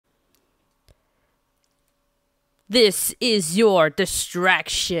This is your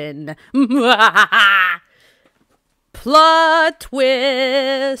distraction. Plot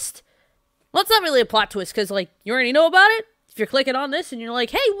twist. Well, it's not really a plot twist because, like, you already know about it. If you're clicking on this and you're like,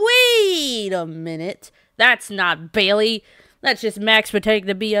 hey, wait a minute. That's not Bailey. That's just Max pretending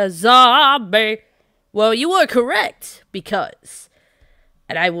to be a zombie. Well, you are correct because,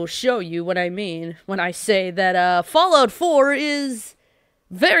 and I will show you what I mean when I say that Fallout 4 is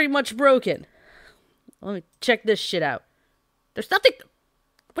very much broken. Let me check this shit out. There's nothing.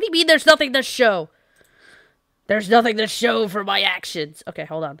 What do you mean there's nothing to show? There's nothing to show for my actions. Okay,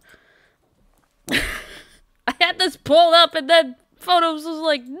 hold on. I had this pulled up and then Photos was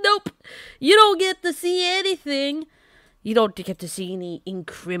like, nope. You don't get to see anything. You don't get to see any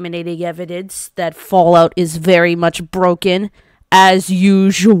incriminating evidence that Fallout is very much broken, as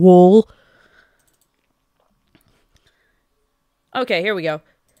usual. Okay, here we go.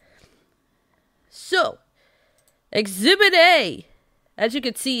 So, Exhibit A. As you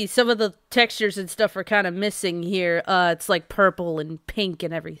can see, some of the textures and stuff are kind of missing here. It's like purple and pink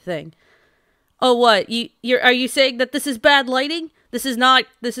and everything. Oh, what? Are you saying that this is bad lighting? This is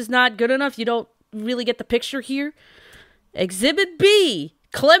not good enough? You don't really get the picture here? Exhibit B.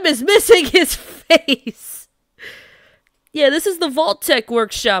 Clem is missing his face. Yeah, this is the Vault Tech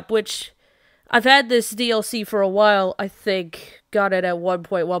Workshop, which I've had this DLC for a while, I think. Got it at one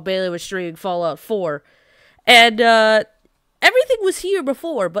point while Bailey was streaming Fallout 4. And, everything was here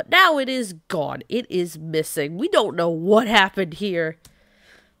before, but now it is gone. It is missing. We don't know what happened here.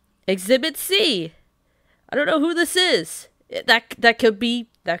 Exhibit C. I don't know who this is. That could be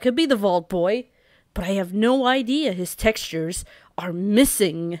the Vault Boy, but I have no idea. His textures are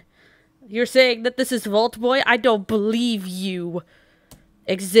missing. You're saying that this is Vault Boy? I don't believe you.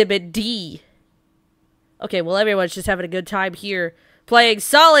 Exhibit D. Okay, well, everyone's just having a good time here, playing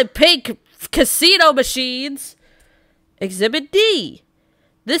solid pink casino machines. Exhibit D.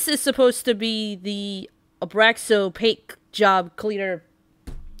 This is supposed to be the Abraxo paint job cleaner.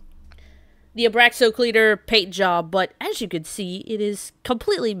 The Abraxo cleaner paint job, but as you can see, it is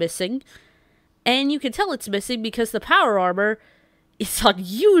completely missing. And you can tell it's missing because the power armor is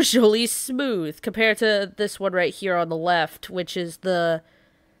unusually smooth compared to this one right here on the left, which is the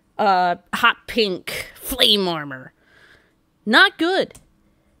hot pink flame armor. Not good.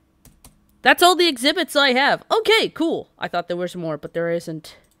 That's all the exhibits I have. Okay, cool. I thought there was more, but there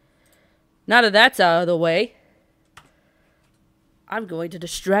isn't. Now that that's out of the way, I'm going to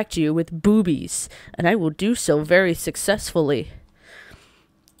distract you with Boobies, and I will do so very successfully.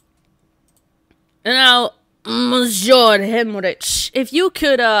 Now, Monsieur Hemrich, if you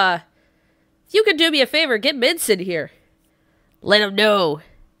could do me a favor, get Minson here. Let him know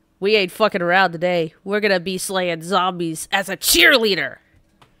we ain't fucking around today. We're gonna be slaying zombies as a cheerleader.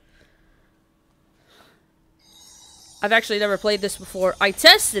 I've actually never played this before. I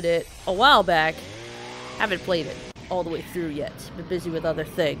tested it a while back. Haven't played it all the way through yet. Been busy with other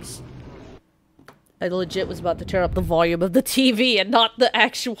things. I legit was about to turn up the volume of the TV and not the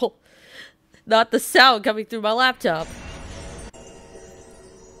sound coming through my laptop.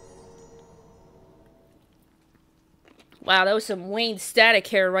 Wow, that was some Wayne Static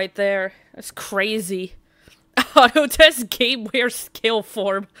hair right there. That's crazy. Autotest Gameware Skill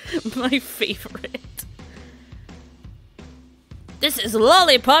Form. My favorite. This is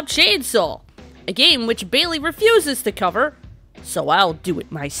Lollipop Chainsaw, a game which Bailey refuses to cover, so I'll do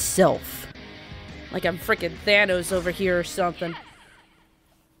it myself. Like I'm freaking Thanos over here or something.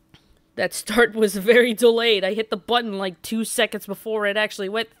 That start was very delayed. I hit the button like 2 seconds before it actually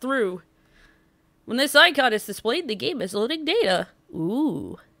went through. When this icon is displayed, the game is loading data.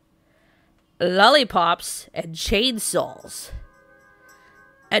 Ooh. Lollipops and chainsaws.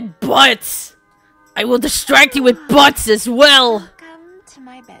 And butts! I will distract you with butts as well! Welcome to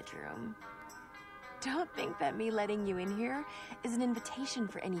my bedroom. Don't think that me letting you in here is an invitation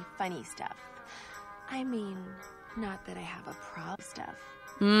for any funny stuff. I mean, not that I have a problem stuff.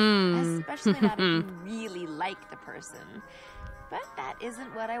 Especially not if you really like the person. But that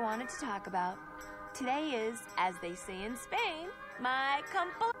isn't what I wanted to talk about. Today is, as they say in Spain, my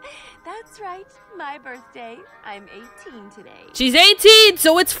cumple. That's right, my birthday. I'm 18 today. She's 18,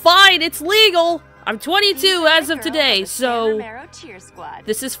 so it's fine. It's legal. I'm 22 as of today, so cheer squad.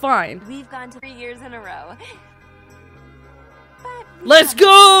 This is fine. We've gone to 3 years in a row. Let's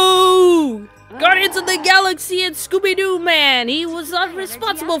go! Guardians of the Galaxy and Scooby-Doo Man. He was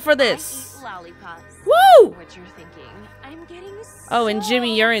responsible for this. Woo! What you're thinking? I'm getting oh, and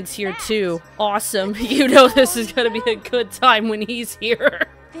Jimmy Urin's here too. Awesome. You know this is gonna be a good time when he's here.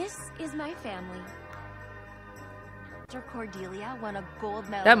 This is my family. Cordelia won a gold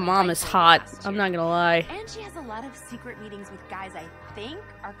medal. That mom is hot. I'm not gonna lie. And she has a lot of secret meetings with guys I think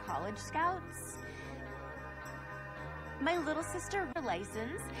are college scouts. My little sister has a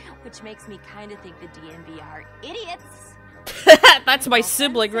license, which makes me kind of think the DMV are idiots. That's my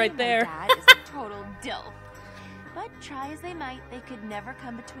sibling right there. My dad is a total dilf. But try as they might, they could never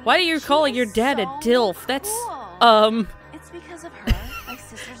come between. Why are you calling your dad a dilf? That's cool. It's because of her. My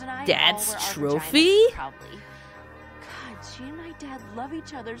sisters and I. Dad's all wear our trophy? vaginas proudly. God, she and my dad love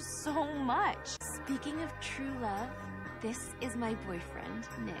each other so much. Speaking of true love, this is my boyfriend,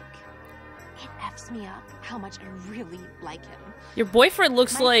 Nick. It F's me up how much I really like him. Your boyfriend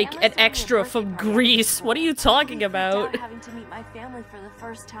looks My like family's an extra having a from birthday party after Greece. school. What are you talking I'm freaked about? out having to meet my family for the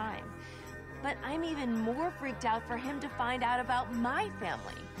first time. But I'm even more freaked out for him to find out about my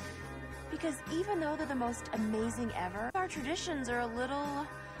family. Because even though they're the most amazing ever, our traditions are a little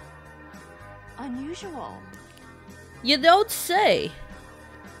unusual. You don't say.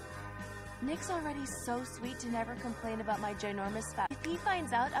 Nick's already so sweet to never complain about my ginormous fat. If he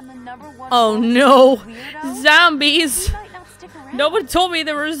finds out I'm the #1 Oh no! weirdo, Zombies! he might not stick around. No one told me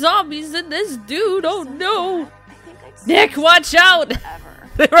there were zombies in this dude. Oh So no! sad. I think I'd Nick, stay watch out! forever.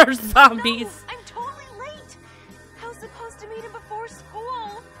 There are zombies. No, I'm totally late. I was supposed to meet him before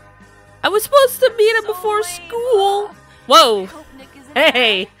school. I was supposed to meet him So before lame. school. I Whoa! hope Nick isn't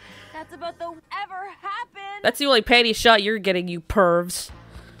Hey! mad. That's about the ever happened. That's the only panty shot you're getting, you pervs.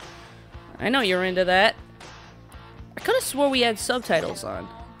 I know you're into that. I could have swore we had subtitles on.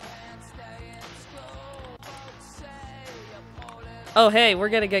 Oh hey, we're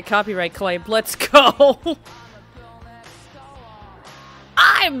gonna get copyright claimed. Let's go!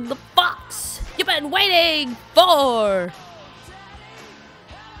 I'm the fox you've been waiting for!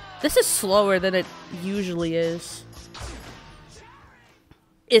 This is slower than it usually is.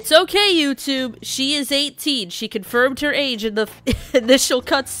 It's okay, YouTube. She is 18. She confirmed her age in the initial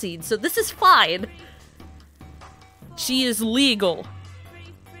cutscene, so this is fine. She is legal.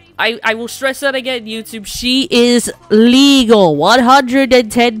 I will stress that again, YouTube. She is legal.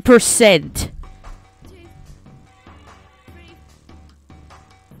 110%.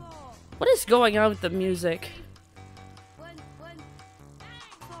 What is going on with the music?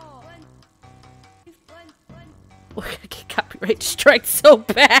 We're gonna get copyright strike so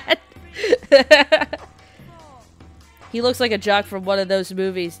bad. He looks like a jock from one of those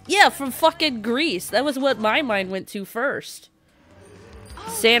movies. Yeah, from fucking Greece. That was what my mind went to first.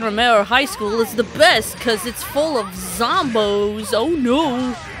 San Romero High School is the best because it's full of zombos. Oh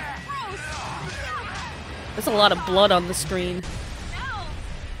no. There's a lot of blood on the screen.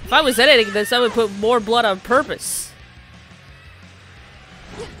 If I was editing this, I would put more blood on purpose.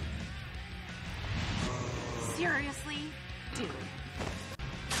 Seriously, dude.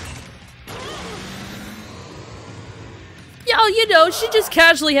 Yo, you know, she just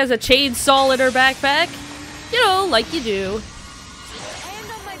casually has a chainsaw in her backpack. You know, like you do.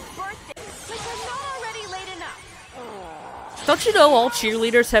 And on my birthday, like I'm not already late enough. Don't you know all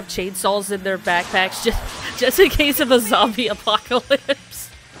cheerleaders have chainsaws in their backpacks just in case of a zombie apocalypse?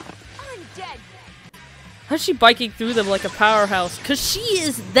 I'm dead. How's she biking through them like a powerhouse? Cause she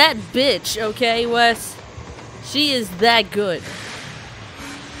is that bitch, okay, Wes? She is that good.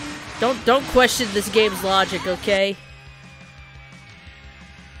 Don't question this game's logic, okay?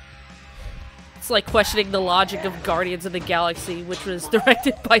 It's like questioning the logic of Guardians of the Galaxy, which was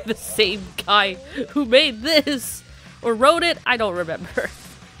directed by the same guy who made this. Or wrote it? I don't remember.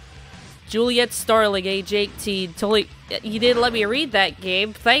 Juliet Starling, age 18. Totally, you didn't let me read that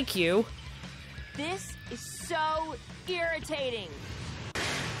game. Thank you. This is so irritating.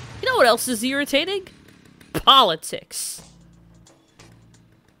 You know what else is irritating? Politics.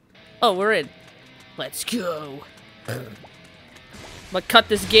 Oh, we're in. Let's go. I'm gonna cut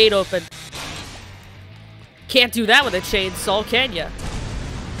this gate open. Can't do that with a chainsaw, can ya?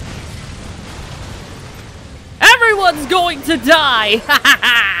 Everyone's going to die! Ha ha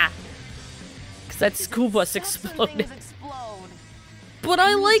ha! Cause that school bus exploded. But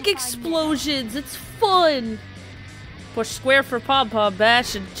I like explosions, it's fun! Push square for pom-pom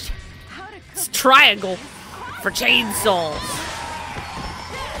bash and it's triangle for chainsaws.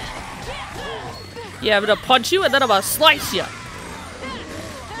 Yeah, I'm gonna punch you and then I'm gonna slice you.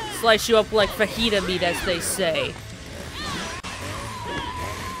 Slice you up like fajita meat, as they say.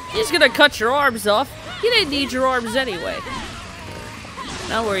 You're just gonna cut your arms off. You didn't need your arms anyway.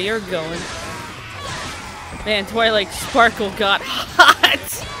 Not where you're going. Man, Twilight Sparkle got hot!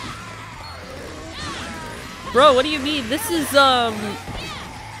 Bro, what do you mean? This is, I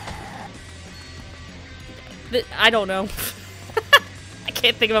don't know. I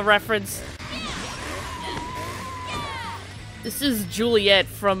can't think of a reference. This is Juliet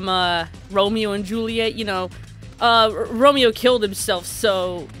from Romeo and Juliet, you know. Romeo killed himself,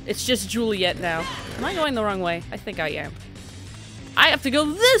 so it's just Juliet now. Am I going the wrong way? I think I am. I have to go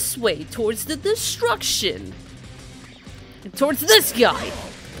this way, towards the destruction. And towards this guy.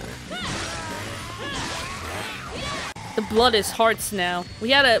 The blood is hearts now. We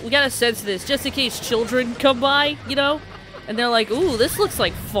gotta sense this, just in case children come by, you know? And they're like, ooh, this looks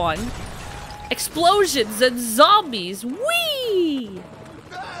like fun. Explosions and zombies! Whee!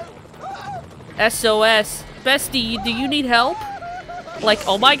 SOS. Bestie, do you need help? Like,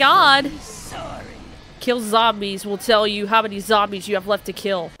 oh my god. Kill zombies will tell you how many zombies you have left to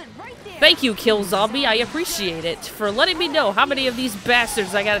kill. Thank you, Kill Zombie. I appreciate it for letting me know how many of these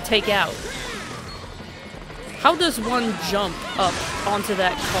bastards I gotta take out. How does one jump up onto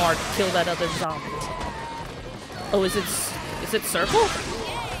that car to kill that other zombie? Oh, is it circle?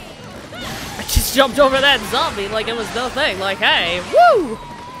 I just jumped over that zombie like it was no thing. Like, hey, woo!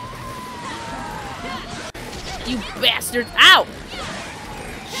 You bastards! Ow!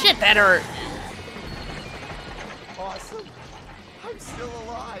 Shit, that hurt. Awesome. I'm still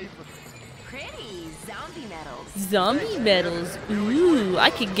alive. Pretty zombie medals. Zombie medals. Ooh, I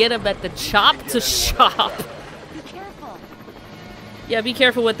could get them at the chop to shop. Be careful. Yeah, be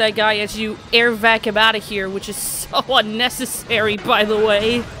careful with that guy as you air vac him out of here, which is so unnecessary, by the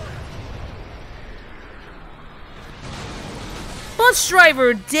way. Bus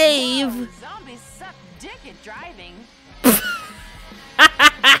driver Dave. Whoa, zombies suck dick at driving.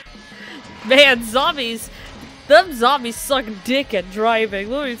 Man, zombies. Them zombies suck dick at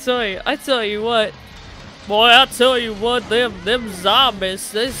driving. Let me tell you. I tell you what. Boy, I tell you what. Them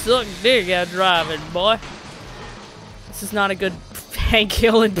zombies, they suck dick at driving, boy. This is not a good Hank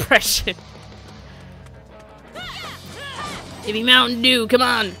Hill impression. Give me Mountain Dew, come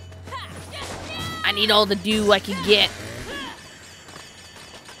on. I need all the dew I can get.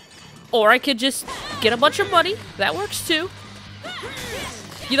 Or I could just get a bunch of money. That works too.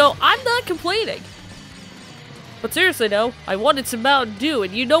 You know, I'm not complaining. But seriously though, I wanted some Mountain Dew,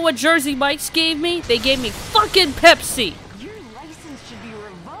 and you know what Jersey Mike's gave me? They gave me fucking Pepsi. Your license should be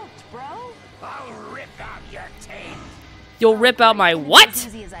revoked, bro. I'll rip out your teeth. You'll rip out my what? As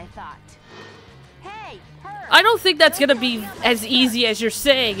easy as I thought. Hey, her. I don't think that's gonna be as easy as you're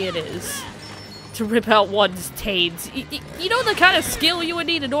saying it is. To rip out one's taints. You know the kind of skill you would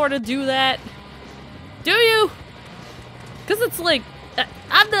need in order to do that? Do you? Because it's like,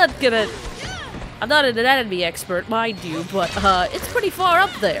 I'm not an anatomy expert, mind you, but it's pretty far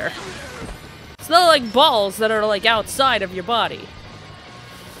up there. It's not like balls that are like outside of your body.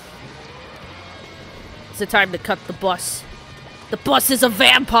 It's the time to cut the bus. The bus is a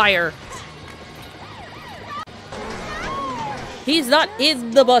vampire! He's not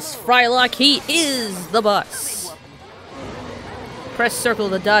in the bus, Frylock. He is the bus. Press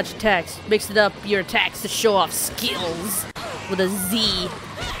circle to dodge attacks. Mix it up your attacks to show off skills with a Z.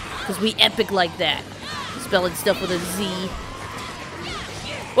 Because we epic like that. Spelling stuff with a Z.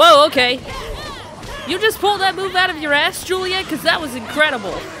 Whoa, okay. You just pulled that move out of your ass, Juliet? Because that was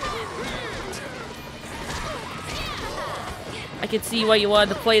incredible. I can see why you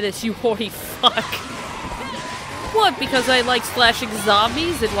wanted to play this, you horny fuck. What, because I like slashing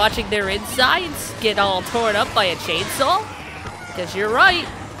zombies and watching their insides get all torn up by a chainsaw? Because you're right.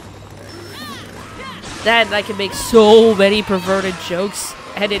 That and I can make so many perverted jokes,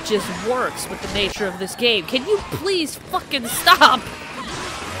 and it just works with the nature of this game. Can you please fucking stop?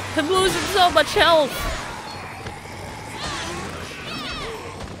 I'm losing so much health.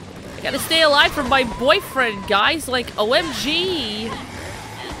 I gotta stay alive from my boyfriend, guys. Like, OMG.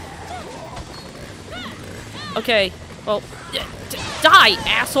 Okay, well, die,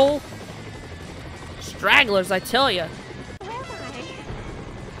 asshole! Stragglers, I tell ya.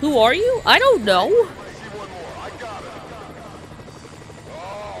 Who are you? I don't know.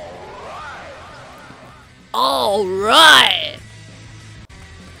 All right.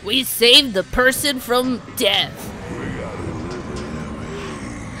 We saved the person from death.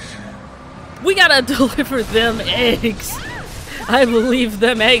 We gotta deliver them eggs. I believe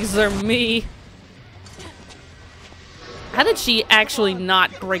them eggs are me. How did she actually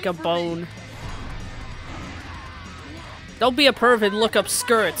not break a bone? Don't be a perv and look up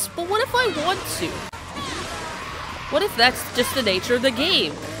skirts. But what if I want to? What if that's just the nature of the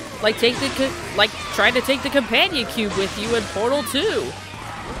game? Like trying to take the companion cube with you in Portal 2.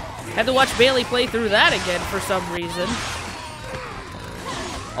 Had to watch Bailey play through that again for some reason.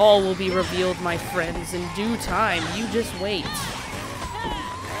 All will be revealed, my friends, in due time. You just wait.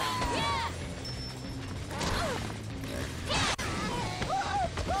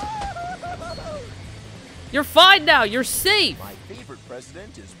 You're fine now. You're safe. My favorite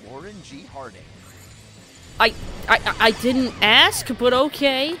president is Warren G. Harding. I didn't ask, but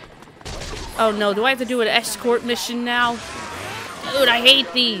okay. Oh no, do I have to do an escort mission now? Dude, I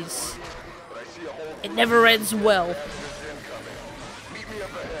hate these. It never ends well.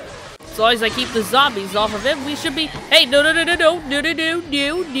 As long as I keep the zombies off of him, we should be... Hey, no. Get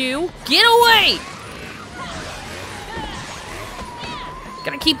away!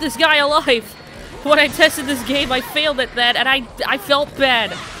 Gotta keep this guy alive. When I tested this game, I failed at that, and I felt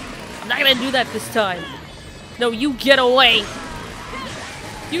bad. I'm not gonna do that this time. No, you get away.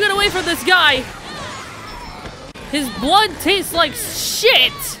 You get away from this guy. His blood tastes like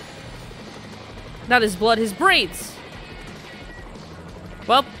shit. Not his blood, his brains.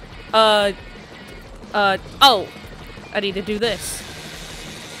 Well, oh. I need to do this.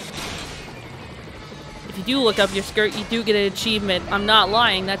 If you do look up your skirt, you do get an achievement. I'm not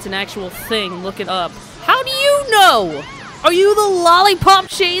lying, that's an actual thing. Look it up. How do you know? Are you the lollipop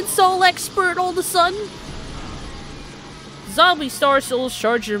chainsaw expert all of a sudden? Zombie Star Souls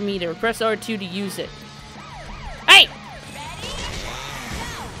charger meter. Press R2 to use it. Hey!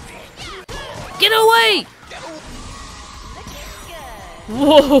 Get away!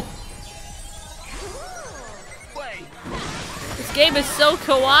 Whoa! This game is so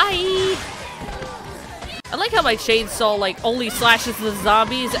kawaii! I like how my chainsaw, like, only slashes the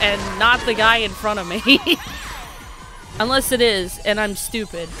zombies and not the guy in front of me. Unless it is, and I'm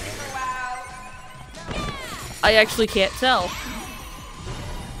stupid. I actually can't tell.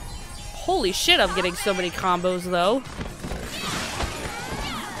 Holy shit, I'm getting so many combos, though.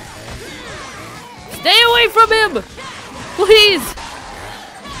 Stay away from him! Please!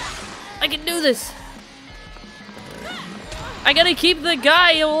 I can do this. I gotta keep the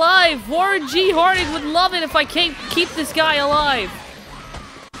guy alive. Warren G. Harding would love it if I can't keep this guy alive.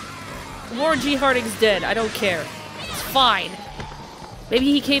 Warren G. Harding's dead. I don't care. It's fine.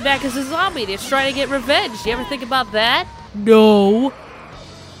 Maybe he came back as a zombie to try to get revenge. Do you ever think about that? No.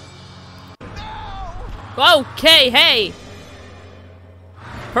 Okay, hey.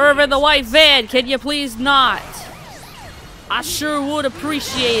 Perv in the white van, can you please not? I sure would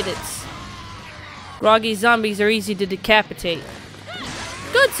appreciate it. Groggy zombies are easy to decapitate.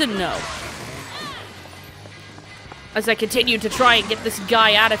 Good to know. As I continue to try and get this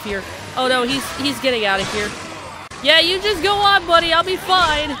guy out of here. Oh no, he's getting out of here. Yeah, you just go on, buddy. I'll be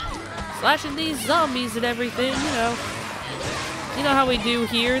fine. Slashing these zombies and everything, you know. You know how we do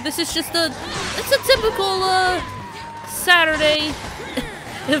here. This is just it's a typical, Saturday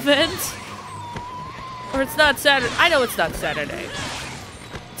event. Or it's not Saturday. I know it's not Saturday.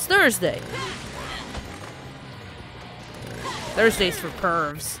 It's Thursday. Thursday's for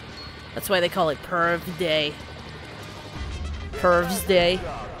pervs. That's why they call it Perv Day. Pervs Day.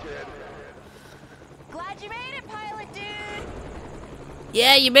 Glad you made it, pilot dude.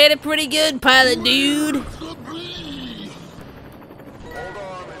 Yeah, you made it pretty good, pilot dude. Hold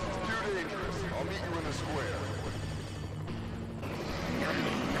on, this is too dangerous. I'll meet you in the square.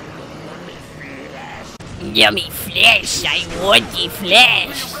 Yummy flesh, I want the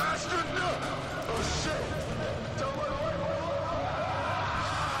flesh.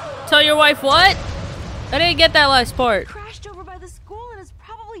 Tell your wife what? I didn't get that last part. Crashed over by the school and is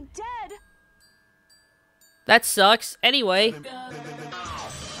probably dead. That sucks. Anyway.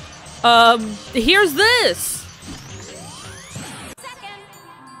 Here's this. Second.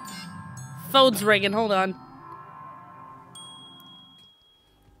 Phone's ringing, hold on.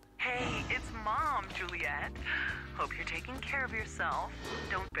 Hey, it's Mom, Juliet. Hope you're taking care of yourself.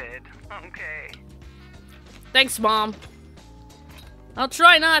 Don't bid, okay? Thanks, Mom. I'll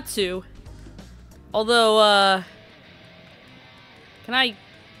try not to. Although, can I...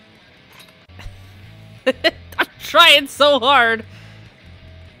 I'm trying so hard.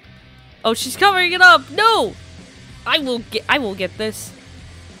 Oh, she's covering it up. No! I will get this.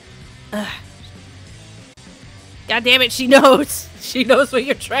 Ugh. God damn it, she knows. She knows what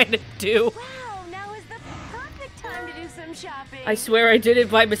you're trying to do. Wow, now is the perfect time to do some shopping. I swear I did it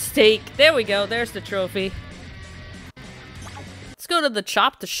by mistake. There we go. There's the trophy. Let's go to the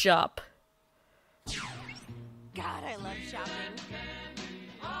shop. God, I love shopping.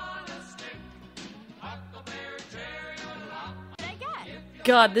 What did I get?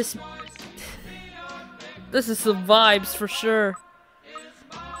 God, this is some vibes for sure.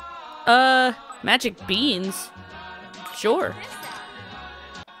 Magic beans? Sure.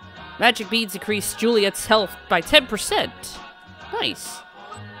 Magic beans increase Juliet's health by 10%. Nice.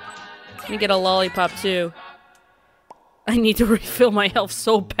 Let me get a lollipop too. I need to refill my health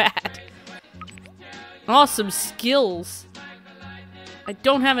so bad. Awesome skills. I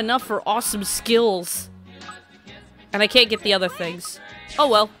don't have enough for awesome skills. And I can't get the other things. Oh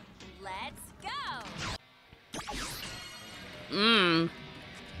well. Mmm.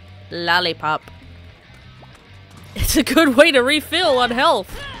 Lollipop. It's a good way to refill on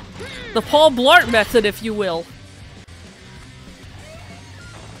health. The Paul Blart method, if you will.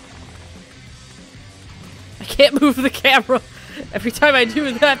 I can't move the camera. Every time I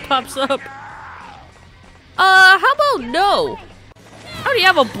do, that pops up. How about no? I already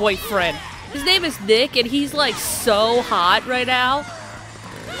have a boyfriend. His name is Nick, and he's like so hot right now.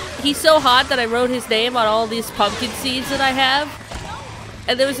 He's so hot that I wrote his name on all these pumpkin seeds that I have.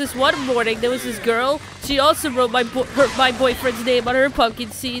 And there was this one morning, there was this girl. She also wrote my boyfriend's name on her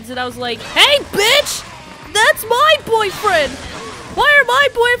pumpkin seeds, and I was like, "Hey, bitch! That's my boyfriend! Why are my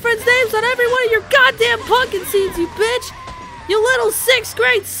boyfriend's names on every one of your goddamn pumpkin seeds, you bitch? You little 6th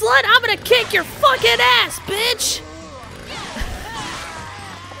grade slut! I'm gonna kick your fucking ass, bitch!"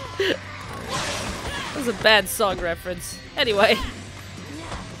 That was a bad song reference. Anyway.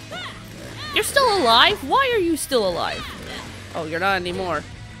 You're still alive? Why are you still alive? Oh, you're not anymore.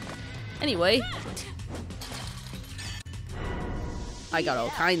 Anyway. I got all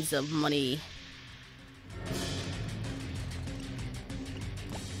kinds of money.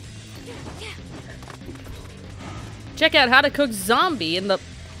 Check out how to cook zombie in the...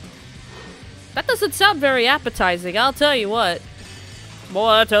 That doesn't sound very appetizing, I'll tell you what. Boy,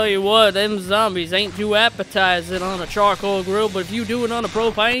 I tell you what, them zombies ain't too appetizing on a charcoal grill, but if you do it on a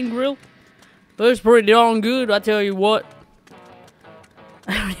propane grill, that's pretty darn good, I tell you what.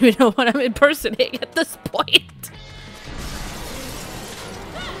 I don't even know what I'm impersonating at this point.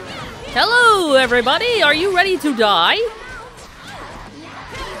 Hello, everybody! Are you ready to die?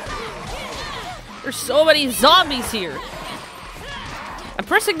 There's so many zombies here. I'm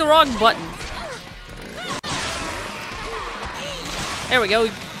pressing the wrong button. There we go.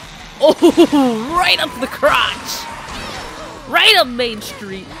 Oh, right up the crotch. Right up Main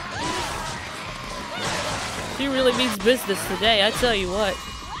Street. She really means business today, I tell you what.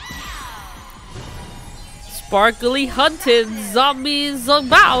 Sparkly hunted, zombies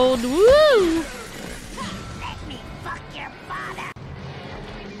abound. Woo!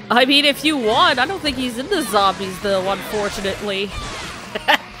 I mean, if you want, I don't think he's into zombies, though, unfortunately.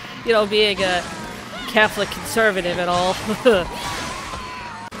 You know, being a Catholic conservative and all.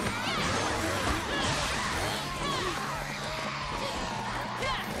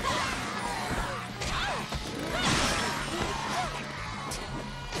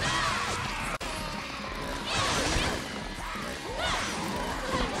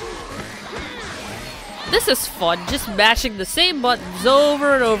 This is fun, just mashing the same buttons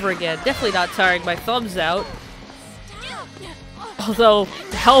over and over again. Definitely not tiring my thumbs out. Although,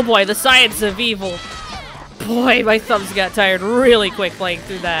 Hellboy, the Science of Evil. Boy, my thumbs got tired really quick playing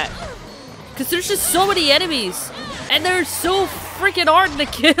through that. Because there's just so many enemies. And they're so freaking hard to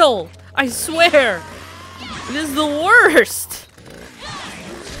kill. I swear. It is the worst.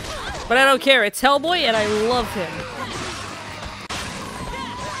 But I don't care, it's Hellboy and I love him.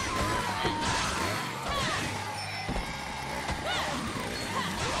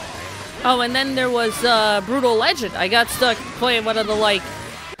 Oh, and then there was Brutal Legend. I got stuck playing one of the, like,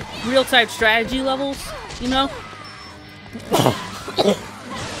 real-time strategy levels, you know?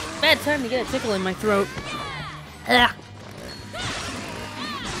 Bad time to get a tickle in my throat. Ugh.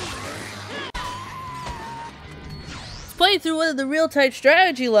 Playing through one of the real-time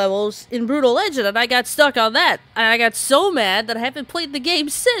strategy levels in Brutal Legend, and I got stuck on that. And I got so mad that I haven't played the game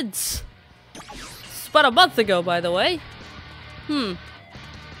since. It's about a month ago, by the way.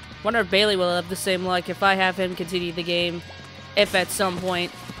 Wonder if Bailey will have the same luck if I have him continue the game, if at some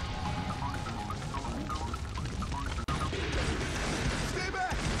point.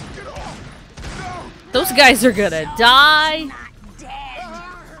 Those guys are gonna die.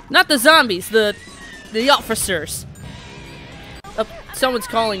 Not the zombies, the officers. Oh, someone's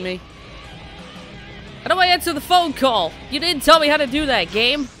calling me. How do I answer the phone call? You didn't tell me how to do that,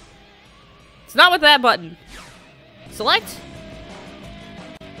 game. It's not with that button. Select.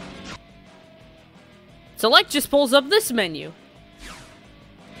 Select just pulls up this menu.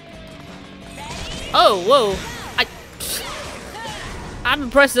 Oh, whoa. I'm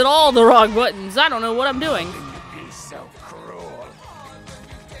pressing all the wrong buttons. I don't know what I'm doing.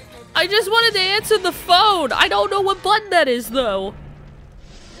 I just wanted to answer the phone. I don't know what button that is, though.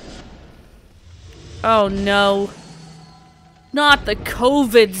 Oh, no. Not the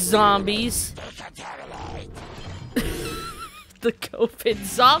COVID zombies. The COVID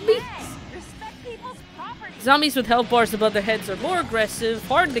zombies? Zombies with health bars above their heads are more aggressive,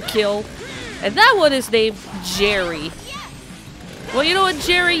 hard to kill, and that one is named Jerry. Well, you know what,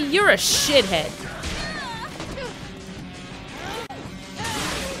 Jerry? You're a shithead.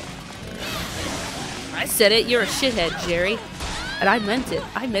 I said it, you're a shithead, Jerry. And I meant it.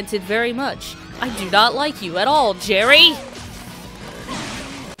 I meant it very much. I do not like you at all, Jerry.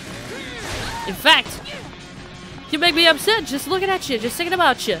 In fact, you make me upset just looking at you, just thinking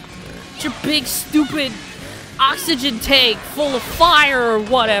about you. It's your big, stupid oxygen tank full of fire or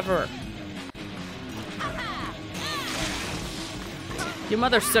whatever. Your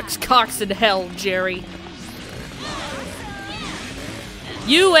mother sucks cocks in hell, Jerry.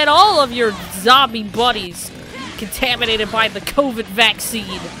 You and all of your zombie buddies contaminated by the COVID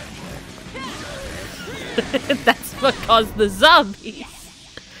vaccine. That's what caused the zombies.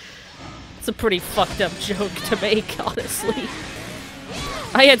 It's a pretty fucked up joke to make, honestly.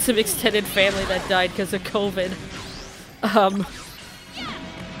 I had some extended family that died because of COVID.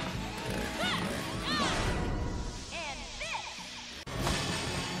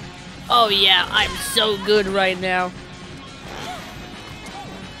 Oh yeah, I'm so good right now.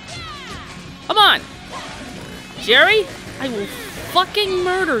 Come on! Jerry, I will fucking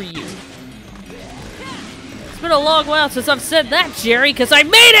murder you. It's been a long while since I've said that, Jerry, because I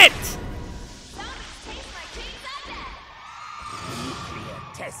made it!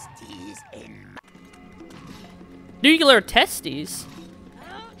 Nuclear testes?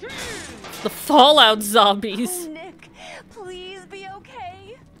 The Fallout zombies. Oh, Nick, please be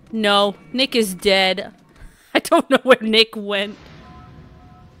okay. No, Nick is dead. I don't know where Nick went.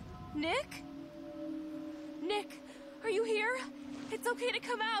 Nick? Nick, are you here? It's okay to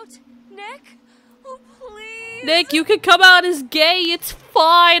come out. Nick? Oh, please. Nick, you can come out as gay. It's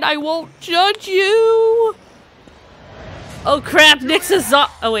fine. I won't judge you. Oh crap, Nick's a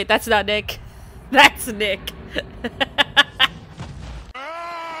zombie. Oh wait, that's not Nick. That's Nick.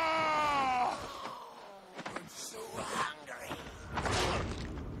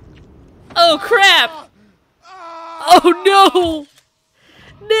 Oh crap! Oh no!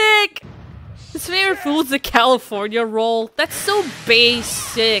 Nick! His favorite food's the California roll. That's so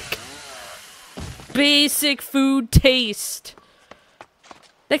basic. Basic food taste.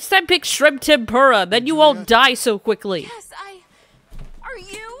 Next time pick shrimp tempura, then you won't die so quickly. Yes, Are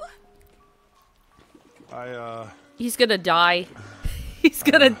you? He's gonna die. He's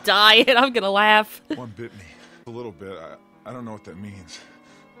gonna die and I'm gonna laugh. One bit me. A little bit. I don't know what that means.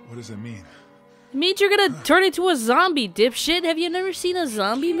 What does it mean? It means you're gonna turn into a zombie, dipshit. Have you never seen a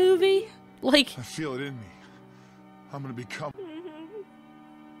zombie movie? Like... I feel it in me. I'm gonna become...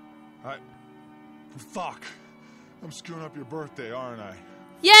 Fuck. I'm screwing up your birthday, aren't I?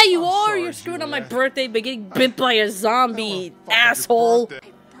 Yeah, you I'm are. sorry, You're screwing up my Juliet. birthday by getting bit by a zombie, Fuck, your asshole.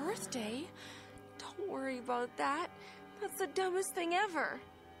 birthday. My birthday? Don't worry about that. That's the dumbest thing ever.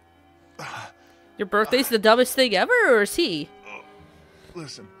 Your birthday's the dumbest thing ever, or is he?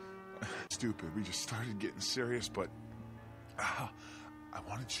 Listen, stupid. We just started getting serious, but I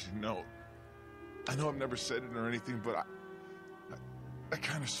wanted you to know. I know I've never said it or anything, but I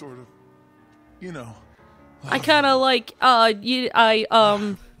kind of, sort of, you know. I kind of like,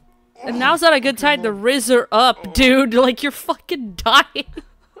 and now's not a good time to rizz her up, dude. Like, you're fucking dying. Nick.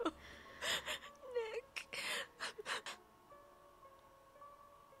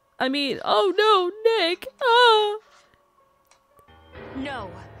 I mean, oh no, Nick. Oh. No.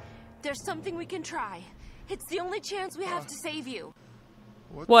 There's something we can try. It's the only chance we have to save you.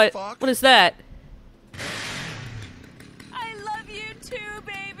 What? the fuck? What is that? I love you too,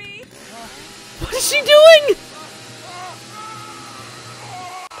 baby. What is she doing?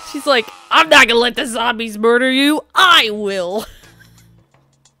 She's like, I'm not gonna let the zombies murder you. I will.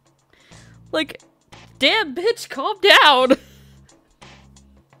 Like, damn, bitch, calm down.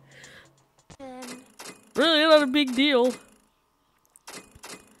 Really not a big deal.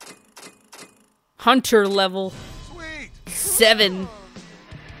 Hunter level. Sweet. 7.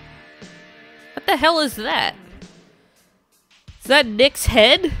 What the hell is that? Is that Nick's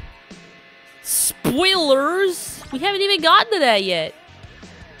head? Spoilers! We haven't even gotten to that yet.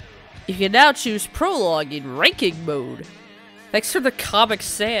 You can now choose prologue in ranking mode. Thanks for the Comic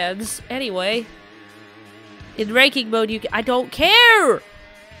Sans. Anyway, in ranking mode, I don't care!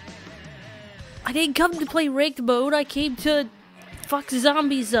 I didn't come to play ranked mode, I came to fuck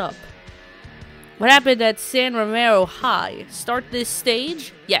zombies up. What happened at San Romero High? Start this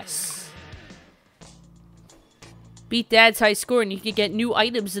stage? Yes. Beat Dad's high score and you can get new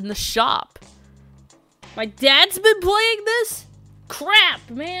items in the shop. My dad's been playing this? Crap,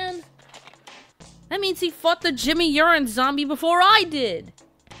 man. That means he fought the Jimmy Urine zombie before I did.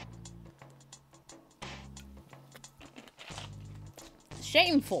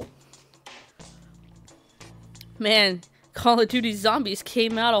 Shameful. Man, Call of Duty Zombies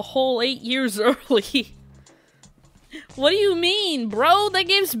came out a whole 8 years early. What do you mean, bro? That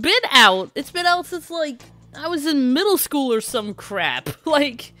game's been out. It's been out since, like, I was in middle school or some crap.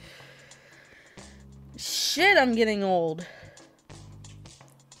 Like, shit, I'm getting old.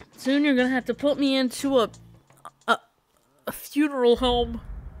 Soon you're gonna have to put me into a funeral home.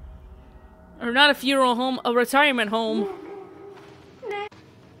 Or not a funeral home, a retirement home.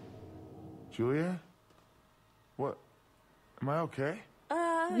 Julia? What? Am I okay?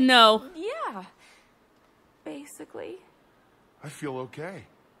 No. Yeah. Basically. I feel okay.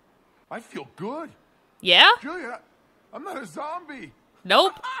 I feel good. Yeah? Julia, I'm not a zombie.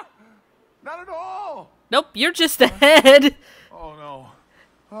 Nope. Not at all. Nope, you're just a head. Oh no.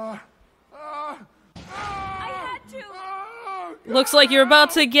 I had to. Looks like you're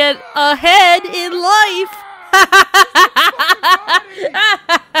about to get ahead in life.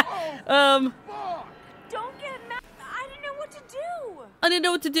 Don't get mad. I didn't know what to do. I didn't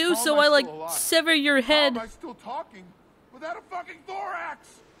know what to do, How so am I I like still alive? sever your How head. am I still talking without a fucking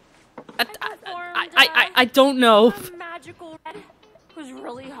thorax? I don't know. A magical red was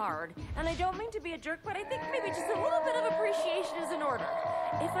really hard. And I don't mean to be a jerk, but I think maybe just a little bit of appreciation is in order.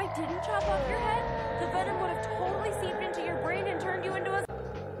 If I didn't chop off your head, the venom would have totally seeped into your brain and turned you into a...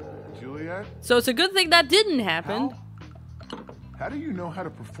 Juliet? So it's a good thing that didn't happen. How do you know how to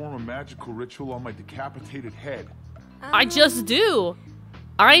perform a magical ritual on my decapitated head? I just do.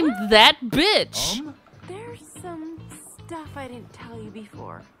 I'm that bitch. There's some stuff I didn't tell you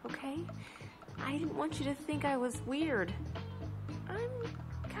before, okay? I didn't want you to think I was weird. I'm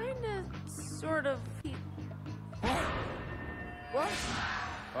kinda, sort of... What?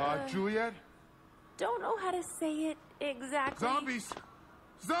 Juliet? Don't know how to say it exactly. Zombies!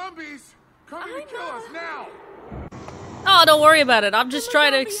 Zombies! Come I to kill know. us now! Oh, don't worry about it. I'm just I'm a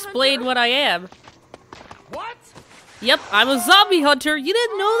trying to zombie explain hunter. what I am. What? Yep, I'm a zombie hunter. You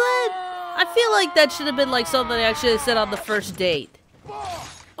didn't know that? I feel like that should have been like something I should have said on the first date.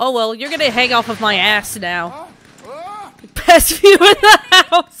 Oh well, you're gonna hang off of my ass now. Best view in the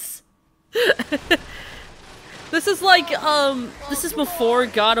house. This is like, this is before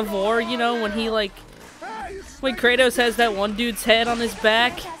God of War, you know, when he like, when Kratos has that one dude's head on his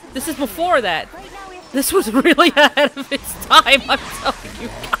back. This is before that. This was really ahead of its time, I'm telling you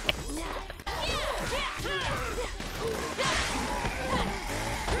guys.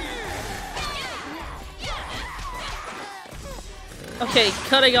 Okay,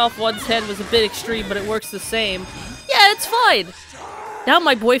 cutting off one's head was a bit extreme, but it works the same. Yeah, it's fine. Now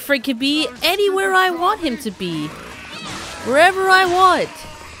my boyfriend can be anywhere I want him to be. Wherever I want.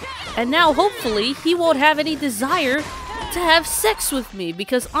 And now, hopefully, he won't have any desire to have sex with me,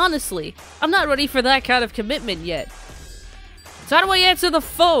 because honestly, I'm not ready for that kind of commitment yet. So how do I answer the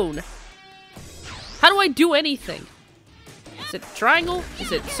phone? How do I do anything? Is it triangle?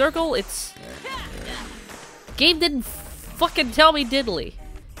 Is it circle? It's... Game didn't fucking tell me diddly.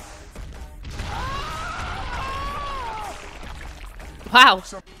 Wow.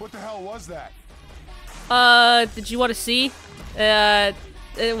 What the hell was that? Did you want to see?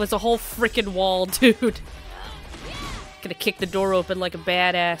 It was a whole freaking wall, dude. Gonna kick the door open like a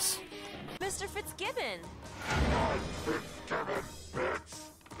badass. Mr. Fitzgibbon.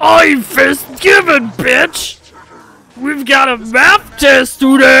 I'm Fitzgibbon, bitch! We've got a math test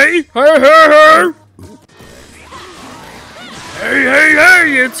today! Hey, hey, hey! Hey, hey,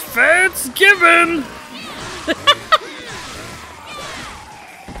 hey! It's Fitzgibbon!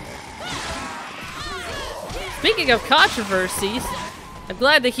 Speaking of controversies, I'm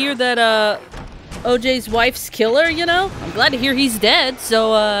glad to hear that, OJ's wife's killer, you know? I'm glad to hear he's dead,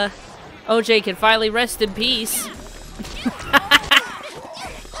 so, OJ can finally rest in peace.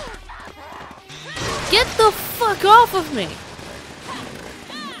 Get the fuck off of me!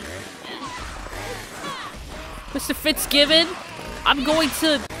 Mr. Fitzgibbon, I'm going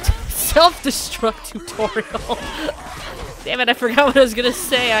to self-destruct tutorial. Damn it, I forgot what I was gonna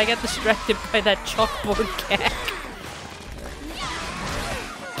say. I got distracted by that chalkboard gag.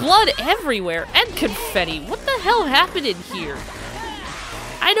 Blood everywhere and confetti. What the hell happened in here?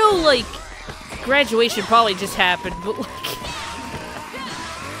 I know, like, graduation probably just happened, but like...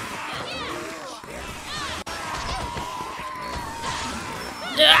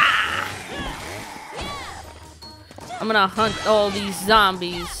 I'm gonna hunt all these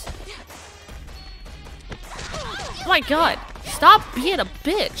zombies. Oh my god, stop being a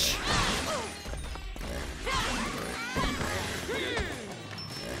bitch.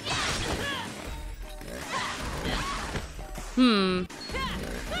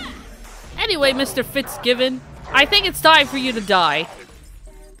 Anyway, Mr. Fitzgibbon, I think it's time for you to die.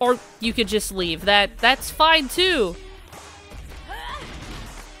 Or you could just leave. That's fine too.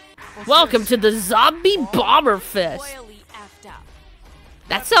 Welcome to the Zombie Bomber Fest.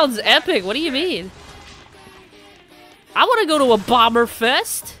 That sounds epic. What do you mean? I want to go to a Bomber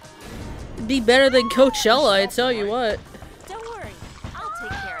Fest. It'd be better than Coachella, I tell you what. Don't worry, I'll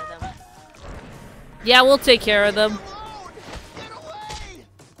take care of them. Yeah, we'll take care of them.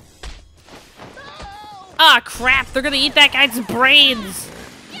 Ah, crap. They're gonna eat that guy's brains.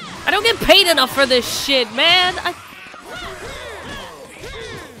 I don't get paid enough for this shit, man.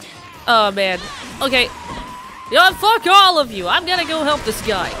 Oh, man. Okay. You know what? Fuck all of you. I'm gonna go help this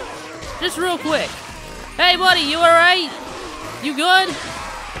guy. Just real quick. Hey, buddy, you alright? You good?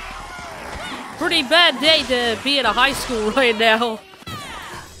 Pretty bad day to be in a high school right now.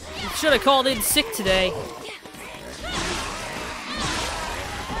 You should have called in sick today.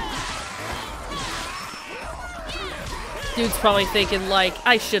 Dude's probably thinking, like,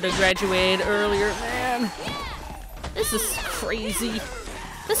 I should have graduated earlier, man. This is crazy.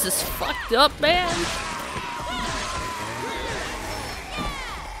 This is fucked up, man.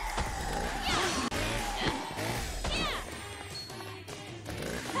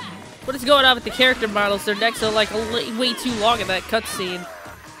 What is going on with the character models? Their necks are, like, way too long in that cutscene.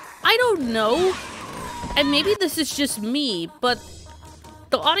 I don't know. And maybe this is just me, but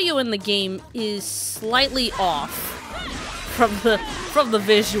the audio in the game is slightly off from the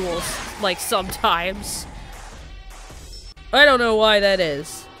visuals, like, sometimes. I don't know why that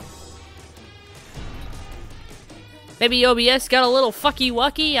is. Maybe OBS got a little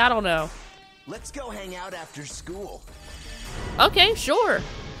fucky-wucky? I don't know. Let's go hang out after school. Okay, sure.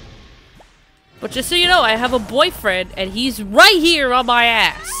 But just so you know, I have a boyfriend, and he's right here on my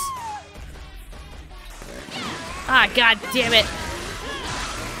ass. Ah, god damn it.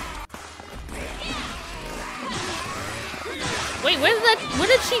 Wait, where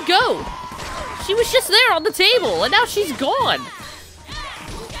did she go? She was just there on the table, and now she's gone.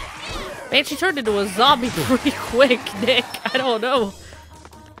 Man, she turned into a zombie pretty quick, Nick. I don't know.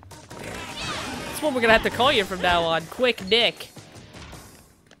 That's what we're gonna have to call you from now on. Quick Nick.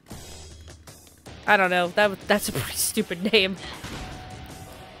 I don't know. That's a pretty stupid name.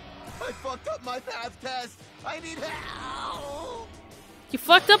 I fucked up my math test. I need help. You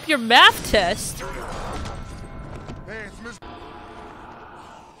fucked up your math test? Hey, it's Mr.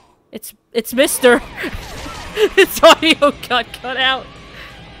 It's Mr. Its audio got cut out.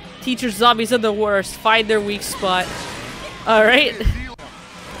 Teacher zombies are the worst. Find their weak spot. Alright.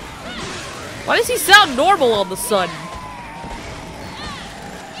 Why does he sound normal all of a sudden?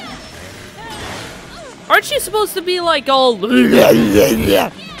 Aren't you supposed to be like all...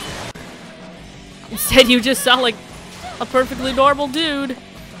 Instead you just sound like a perfectly normal dude.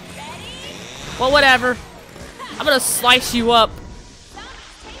 Well, whatever. I'm gonna slice you up.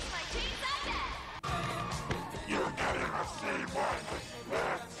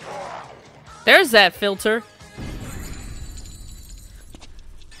 There's that filter.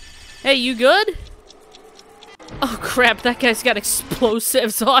 Hey, you good? Oh crap, that guy's got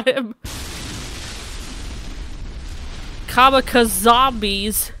explosives on him. Kamikaze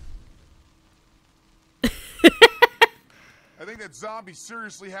zombies. I think that zombie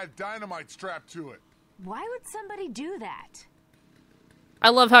seriously had dynamite strapped to it. Why would somebody do that? I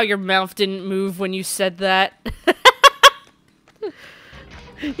love how your mouth didn't move when you said that.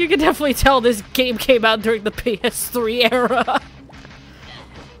 You can definitely tell this game came out during the PS3 era.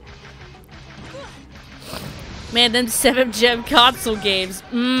 Man, then 7-gem console games.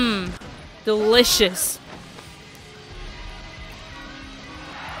 Mmm. Delicious.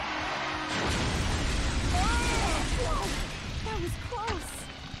 That was close.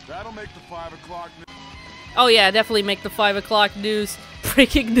 That'll make the 5 o'clock news. Oh yeah, definitely make the 5 o'clock news.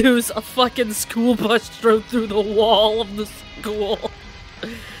 Breaking news, a fucking school bus drove through the wall of the school.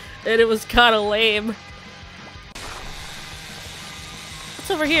 And it was kinda lame.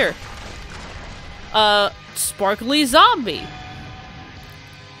 What's over here? Sparkly zombie.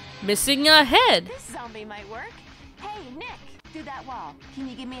 Missing a head. This zombie might work. Hey, Nick, do that wall. Can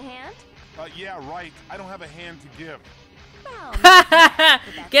you give me a hand? Yeah, right. I don't have a hand to give. Well,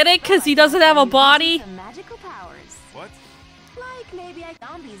 Get it? Cause he doesn't have a body? some magical powers. What? Like maybe a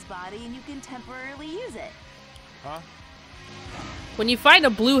zombie's body and you can temporarily use it. Huh? When you find a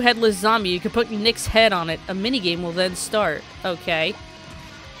blue headless zombie, you can put Nick's head on it. A minigame will then start. Okay.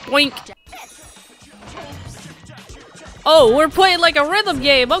 Boink. Oh, we're playing like a rhythm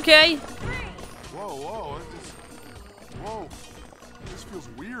game. Okay. Whoa. Whoa. This feels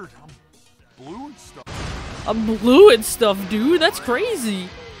weird. I'm blue and stuff. I'm blue and stuff, dude. That's crazy.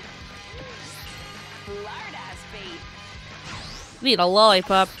 Lard-ass bait. Need a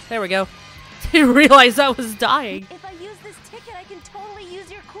lollipop. There we go. Didn't realize I was dying. If I use this ticket, I can totally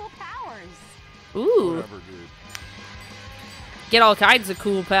use your cool powers. Ooh. Whatever, dude. Get all kinds of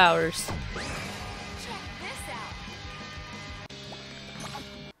cool powers.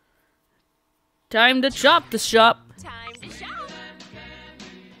 Time to chop the shop. Time to shop.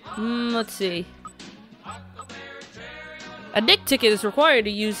 Let's see. A Nick ticket is required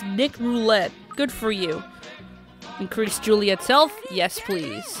to use Nick Roulette. Good for you. Increase Juliet's health? Yes,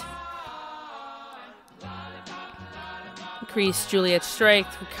 please. Increase Juliet's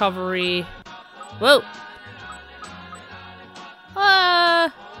strength, recovery. Whoa.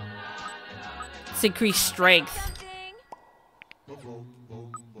 Let's increase strength.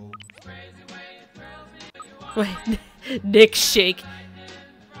 Wait, Nick Shake.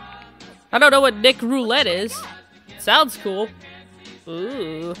 I don't know what Nick Roulette is. Sounds cool.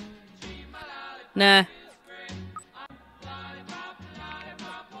 Ooh. Nah.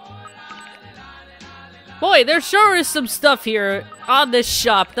 Boy, there sure is some stuff here on this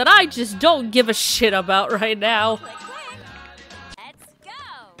shop that I just don't give a shit about right now. Click, click. Let's go.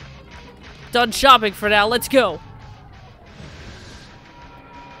 Done shopping for now, let's go.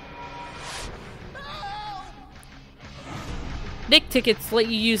 Nick tickets let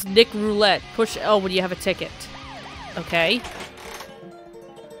you use Nick Roulette. Push L when you have a ticket. Okay.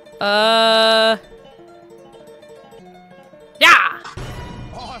 Yeah!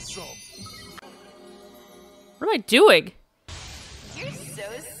 Awesome. What am I doing? You're so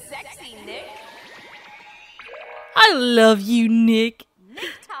sexy, Nick. I love you, Nick. Nick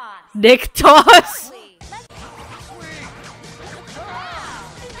toss. Nick toss?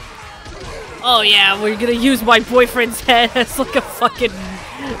 Oh yeah, we're gonna use my boyfriend's head as like a fucking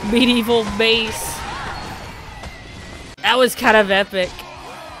medieval mace. That was kind of epic.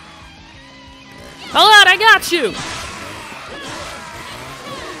 Hold on, I got you!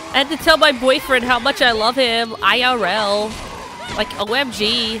 I had to tell my boyfriend how much I love him, IRL. Like,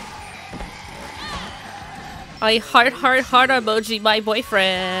 OMG. I heart emoji my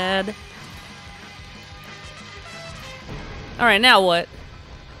boyfriend. Alright, now what?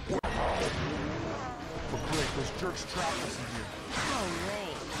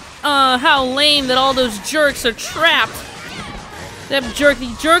 How lame that all those jerks are trapped. Them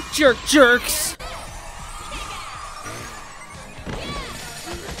jerks.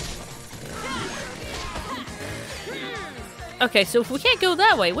 Okay, so if we can't go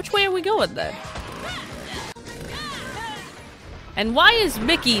that way, which way are we going then? And why is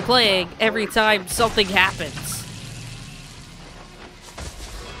Mickey playing every time something happens?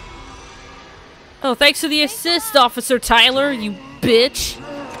 Oh, thanks for the assist, Officer Tyler, you bitch.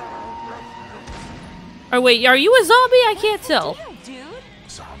 Oh wait, are you a zombie? I can't tell. Yeah, dude.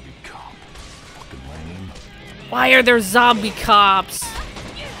 Zombie cop. Fucking lame. Why are there zombie cops?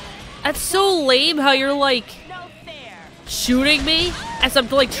 That's so lame how you're like No fair. shooting me as I'm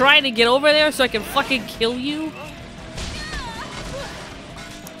like trying to get over there so I can fucking kill you.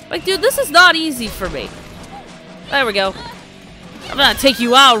 Like, dude, this is not easy for me. There we go. I'm gonna take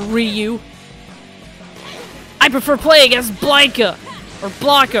you out, Ryu. I prefer playing as Blanca. Or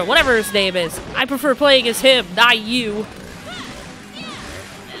Blanca, whatever his name is. I prefer playing as him, not you.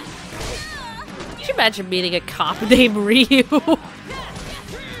 Could you imagine meeting a cop named Ryu?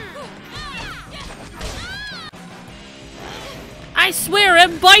 I swear,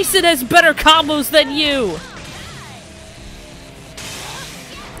 M. Bison has better combos than you!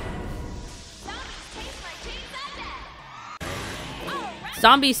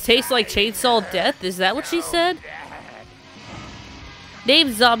 Zombies taste like chainsaw death? Is that what she said?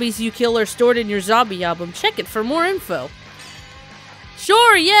 Name zombies you kill are stored in your zombie album. Check it for more info.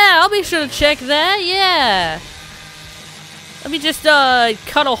 Sure, yeah, I'll be sure to check that, yeah. Let me just,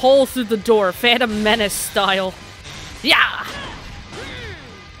 cut a hole through the door, Phantom Menace style. Yeah!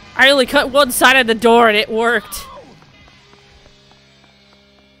 I only cut one side of the door and it worked.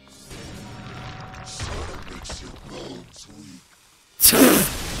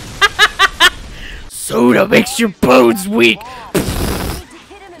 Soda makes your bones weak.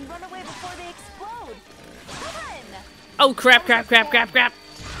 Hit him and run away before they explode. Run! Oh crap! Yeah.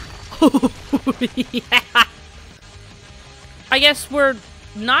 I guess we're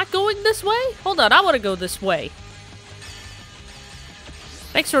not going this way? Hold on, I want to go this way.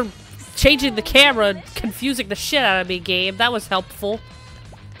 Thanks for changing the camera and confusing the shit out of me, game. That was helpful.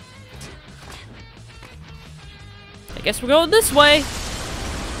 I guess we're going this way.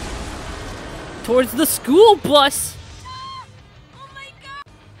 Towards the school bus.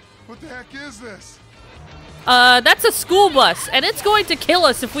 What the heck is this? That's a school bus, and it's going to kill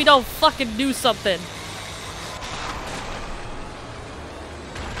us if we don't fucking do something.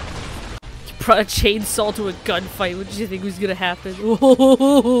 brought a chainsaw to a gunfight. What did you think was gonna happen?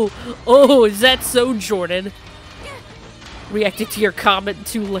 Oh, is that so, Jordan? Reacting to your comment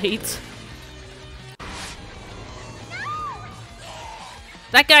too late.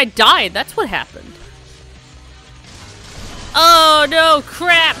 That guy died. That's what happened. Oh no,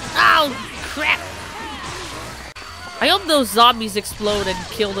 crap! Oh, crap! I hope those zombies explode and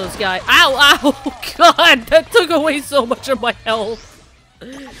kill those guys. Ow, ow! God, that took away so much of my health.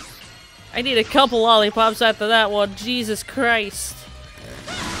 I need a couple lollipops after that one. Jesus Christ.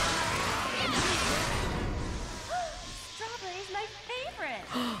 Strawberry's my favorite.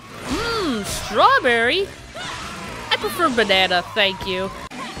 Mmm, strawberry? I prefer banana, thank you.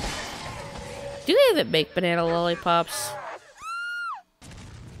 Do they even make banana lollipops?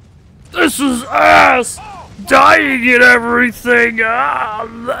 This is ass! Dying and everything!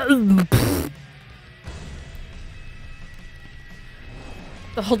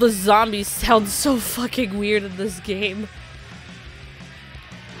 All the zombies sound so fucking weird in this game.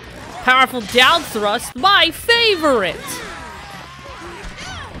 Powerful down thrust, my favorite!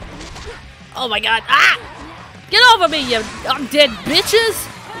 Oh my god, ah! Get over me, you undead bitches!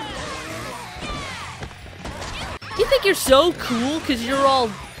 You think you're so cool because you're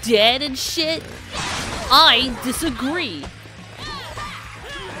all dead and shit? I disagree.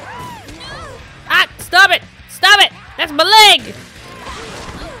 Ah, stop it! Stop it! That's my leg!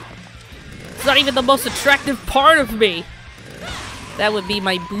 It's not even the most attractive part of me. That would be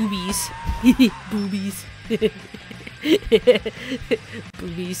my boobies. Boobies.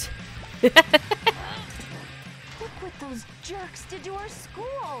 Boobies. Look what those jerks did to our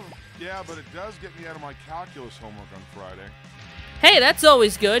school. Yeah, but it does get me out of my calculus homework on Friday. Hey, that's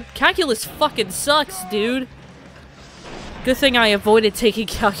always good. Calculus fucking sucks, dude. Good thing I avoided taking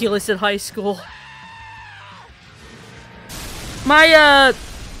calculus in high school. My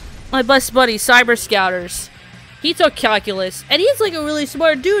best buddy, Cyber Scouters, he took calculus, and he's like a really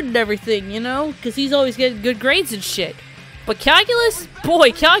smart dude and everything, you know? Because he's always getting good grades and shit. But calculus?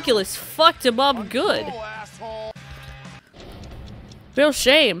 Boy, calculus fucked him up good. Real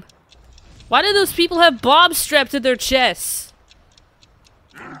shame. Why did those people have bombs strapped to their chests?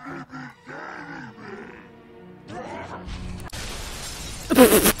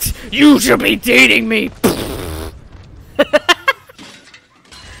 You should be dating me!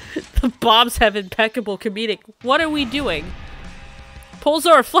 The bombs have impeccable comedic. What are we doing? Poles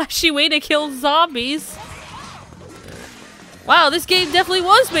are a flashy way to kill zombies. Wow, this game definitely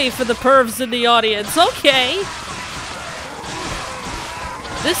was made for the pervs in the audience. Okay.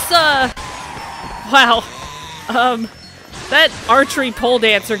 This, wow. That archery pole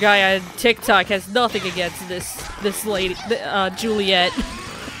dancer guy on TikTok has nothing against this lady, Juliet.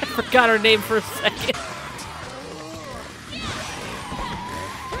 I forgot her name for a second.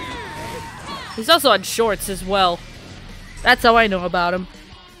 He's also on shorts as well. That's how I know about him.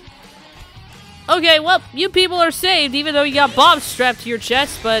 Okay, well, you people are saved even though you got bombs strapped to your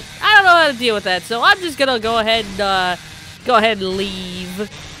chest, but I don't know how to deal with that, so I'm just gonna go ahead and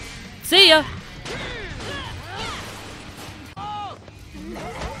leave. See ya!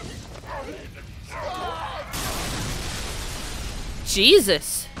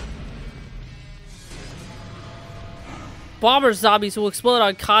 Jesus! Bomber zombies will explode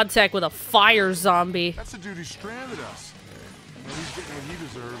on contact with a fire zombie. That's the dude who stranded us. And he's getting what he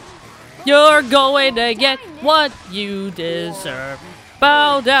deserves. You're going to get what you deserve.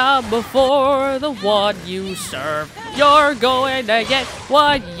 Bow down before the one you serve. You're going to get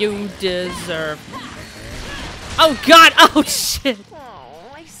what you deserve. Oh god! Oh shit!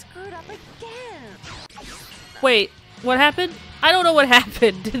 Oh, I screwed up again. Wait, what happened? I don't know what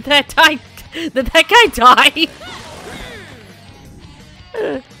happened. Did that guy die?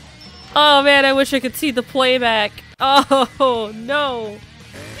 Oh man, I wish I could see the playback. Oh no.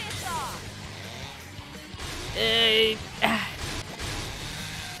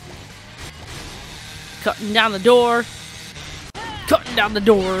 Cutting down the door. Cutting down the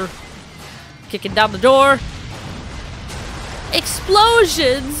door. Kicking down the door.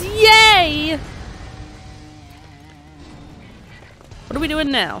 Explosions! Yay! What are we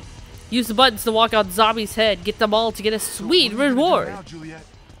doing now? Use the buttons to walk on zombies' head. Get them all to get a sweet reward. Now, Juliet.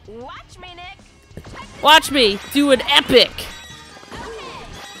 Watch me, Nick. Watch me do an epic.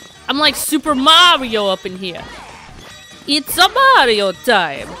 I'm like Super Mario up in here. It's a Mario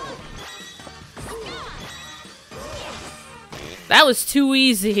time. That was too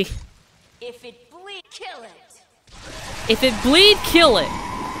easy. If it bleed, kill it. If it bleed, kill it.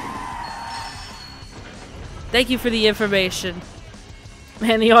 Thank you for the information.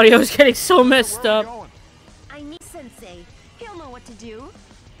 Man, the audio is getting so messed up. I need Sensei. He'll know what to do.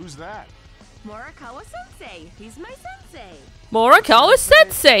 Who's that? Morikawa-sensei. He's my sensei.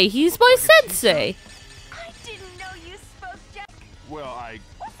 Morikawa-sensei. He's my sensei. I didn't know you spoke Well,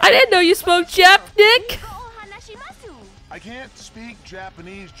 I didn't know you spoke Jap, Nick. I can't speak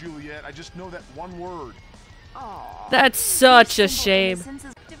Japanese, Juliet. I just know that one word. Aww. That's such a shame. Things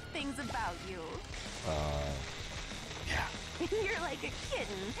about you. Yeah. You're like a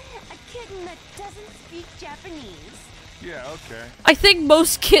kitten that doesn't speak Japanese. Yeah, okay. I think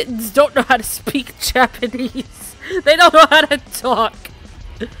most kittens don't know how to speak Japanese. They don't know how to talk.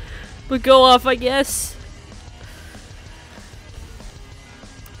 But go off, I guess.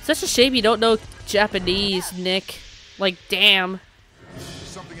 Such a shame you don't know Japanese, Nick. Like, damn.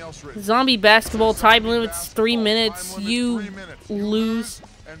 Something else written. Zombie basketball time limit's 3 minutes. You lose.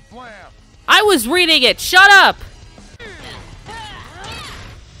 And blam. I was reading it. Shut up.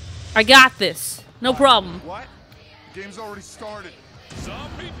 I got this. No problem. What? Game's already started.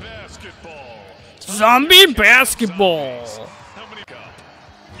 Zombie basketball. Zombie basketball. How many count?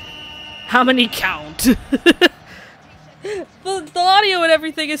 How many count? The audio and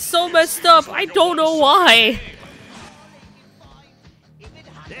everything is so messed up. I don't know why.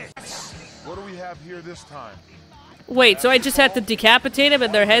 What do we have here this time? Wait, so I just have to decapitate them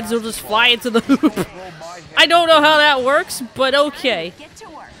and their heads will just fly into the hoop? I don't know how that works, but okay. Get to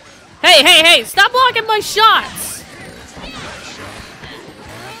work. Hey, hey, hey! Stop blocking my shots!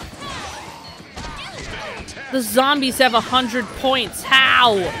 The zombies have 100 points.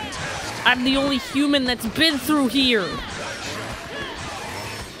 How? I'm the only human that's been through here.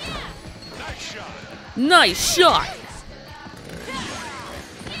 Nice shot!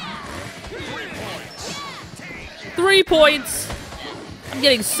 3 points! I'm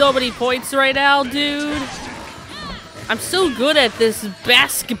getting so many points right now, dude. I'm so good at this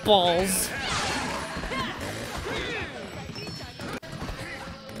basketballs.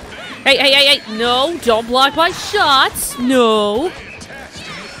 Hey, hey, hey, hey! No, don't block my shots! No!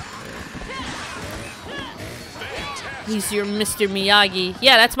 He's your Mr. Miyagi.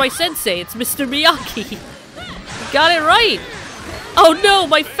 Yeah, that's my sensei. It's Mr. Miyagi. Got it right! Oh no,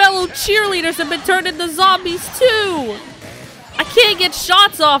 my fellow cheerleaders have been turned into zombies too! I can't get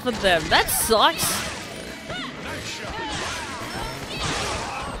shots off of them. That sucks.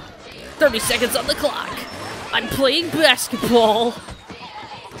 30 seconds on the clock. I'm playing basketball.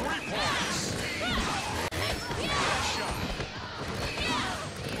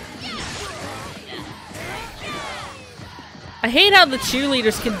 I hate how the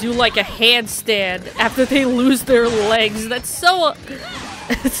cheerleaders can do like a handstand after they lose their legs. That's so...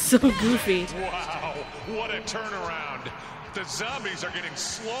 it's so goofy. Wow, what a turnaround. The zombies are getting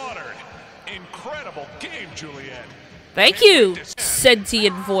slaughtered. Incredible game, Juliet. Thank you,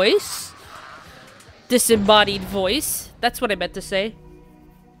 sentient voice. Disembodied voice. That's what I meant to say.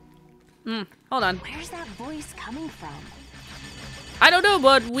 Hold on. Where's that voice coming from? I don't know,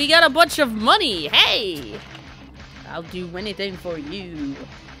 but we got a bunch of money. Hey! I'll do anything for you.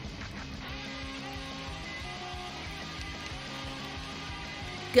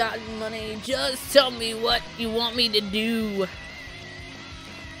 Got money, just tell me what you want me to do.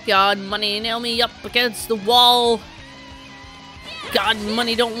 Got money, nail me up against the wall. Got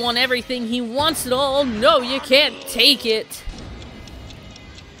money, don't want everything, he wants it all. No, you can't take it.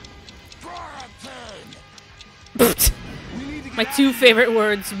 My 2 favorite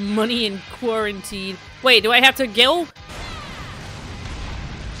words, money and quarantine. Wait, do I have to go?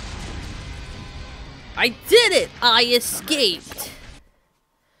 I did it! I escaped!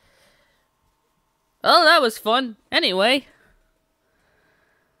 Oh, that was fun. Anyway.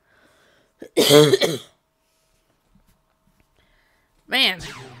 Man.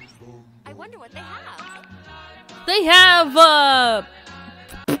 I wonder what they have. They have,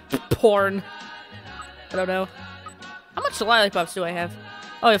 porn. I don't know. How much lollipops do I have?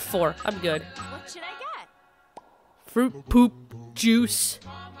 Oh, I have 4. I'm good. What should I get? Fruit, poop, juice.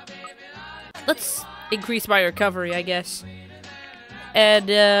 Let's increase my recovery, I guess. And,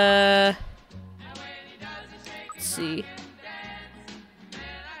 let's see.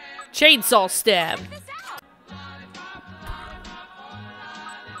 Chainsaw stab.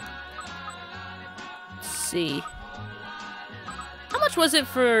 Let's see. How much was it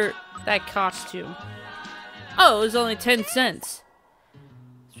for that costume? Oh, it was only 10 cents.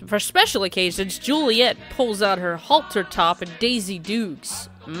 For special occasions, Juliet pulls out her halter top and Daisy Dukes.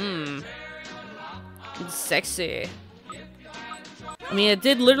 Sexy. I mean, it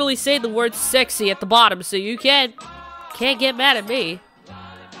did literally say the word sexy at the bottom, so you can't get mad at me.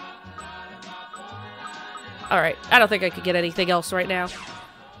 Alright, I don't think I could get anything else right now.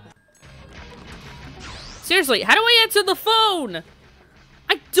 Seriously, how do I answer the phone?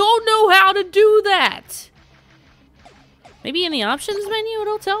 I don't know how to do that. Maybe in the options menu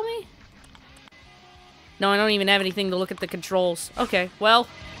it'll tell me? No, I don't even have anything to look at the controls. Okay, well.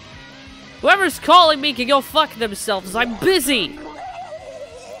 Whoever's calling me can go fuck themselves. I'm busy.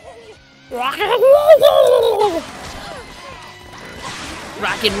 Rock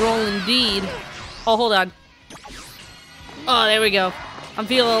and roll indeed. Oh, hold on. Oh, there we go. I'm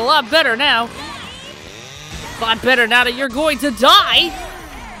feeling a lot better now. A lot better now that you're going to die.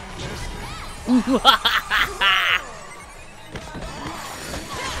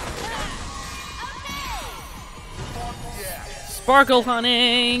 Sparkle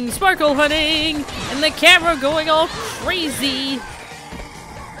hunting, and the camera going all crazy.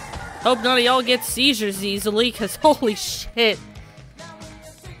 Hope none of y'all get seizures easily, cause holy shit.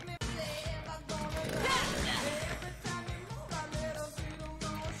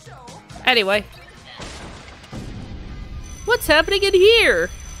 Anyway. What's happening in here?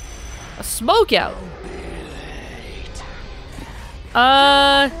 A smoke out.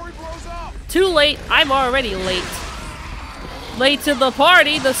 Too late. I'm already late. Late to the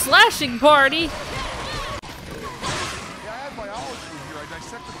party, the slashing party.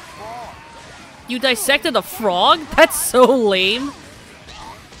 You dissected a frog? That's so lame.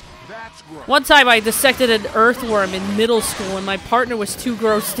 One time I dissected an earthworm in middle school and my partner was too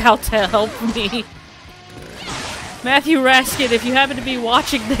grossed out to help me. Matthew Raskin, if you happen to be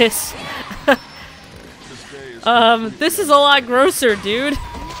watching this, this is a lot grosser, dude.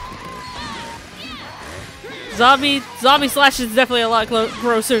 Zombie slash is definitely a lot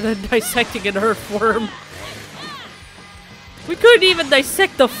grosser than dissecting an earthworm. We couldn't even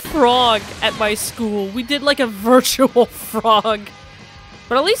dissect the frog at my school. We did like a virtual frog.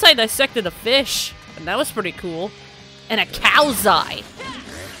 But at least I dissected a fish, and that was pretty cool. And a cow's eye.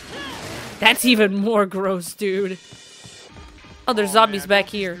 That's even more gross, dude. Oh, there's zombies back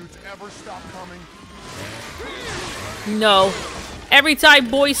here. No. Every time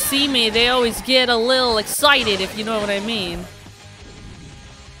boys see me, they always get a little excited, if you know what I mean.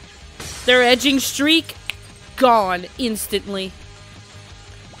 Their edging streak, gone instantly.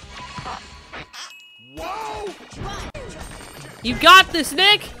 You got this,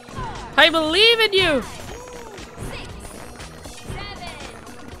 Nick! I believe in you! 6, 7,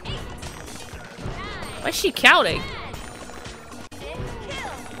 8, 9, Why is she counting?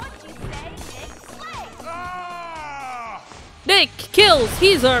 Nick kills!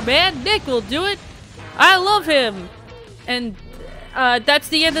 He's our man! Nick will do it! I love him! And, that's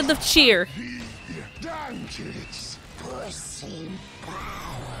the end of the cheer.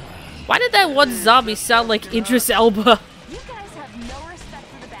 Why did that one zombie sound like Idris Elba? You guys have no respect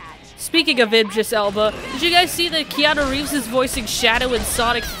for the badge. Speaking of Idris Elba, did you guys see that Keanu Reeves is voicing Shadow in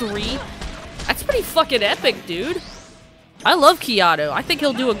Sonic 3? That's pretty fucking epic, dude. I love Keanu. I think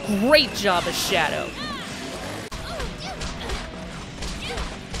he'll do a great job as Shadow.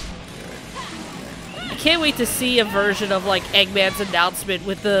 I can't wait to see a version of, like, Eggman's announcement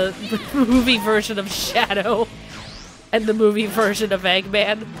with the movie version of Shadow and the movie version of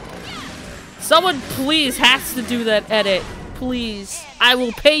Eggman. Someone please has to do that edit. Please. I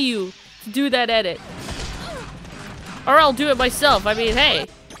will pay you to do that edit. Or I'll do it myself. I mean, hey.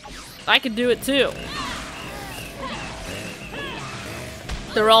 I can do it too.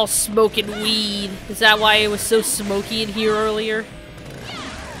 They're all smoking weed. Is that why it was so smoky in here earlier?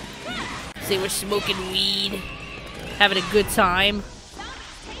 They were smoking weed. Having a good time.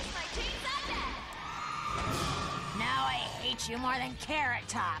 Now I hate you more than Carrot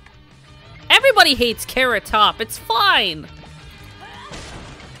Top. Everybody hates Carrot Top. It's fine.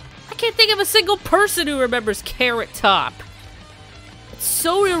 I can't think of a single person who remembers Carrot Top. It's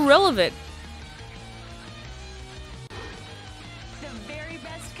so irrelevant. The very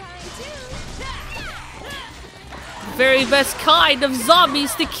best kind, too. The very best kind of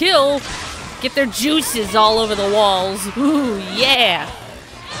zombies to kill. Get their juices all over the walls. Ooh, yeah.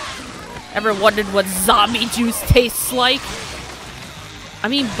 Ever wondered what zombie juice tastes like? I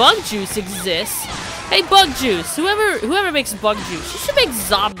mean, bug juice exists. Hey, bug juice. Whoever makes bug juice, you should make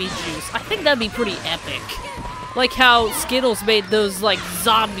zombie juice. I think that'd be pretty epic. Like how Skittles made those, like,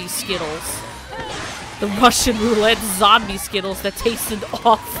 zombie Skittles. The Russian roulette zombie Skittles that tasted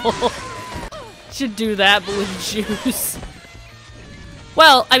awful. Should do that, but with juice.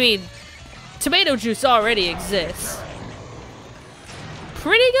 Well, I mean, tomato juice already exists.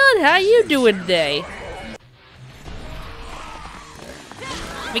 Pretty good. How you doing today?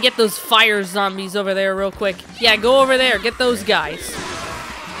 Let me get those fire zombies over there real quick. Yeah, go over there. Get those guys.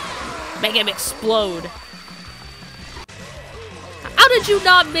 Make them explode. How did you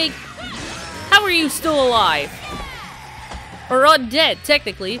not make... How are you still alive? Or undead,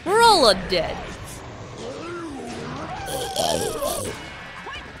 technically. We're all undead.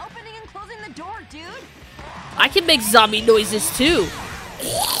 Quit opening and closing the door, dude. I can make zombie noises too.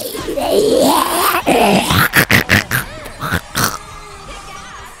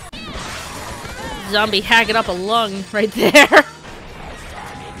 Zombie hacking up a lung right there.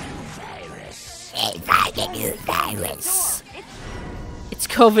 It's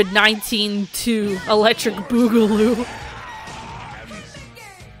COVID-19 to Electric Boogaloo.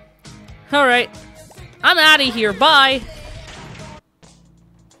 Alright. I'm out of here. Bye.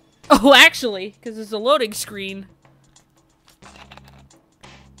 Oh, actually, because it's a loading screen.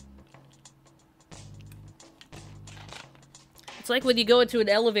 It's like when you go into an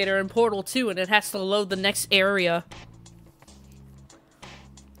elevator in Portal 2 and it has to load the next area.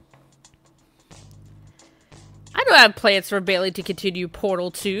 I don't have plans for Bailey to continue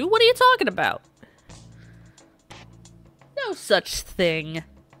Portal 2. What are you talking about? No such thing.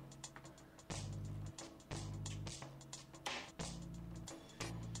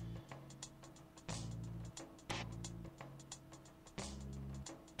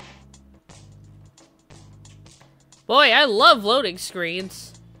 Boy, I love loading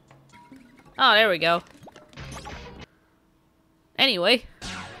screens. Oh, there we go. Anyway.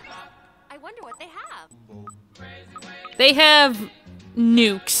 I wonder what they have. They have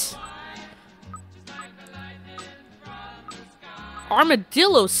nukes.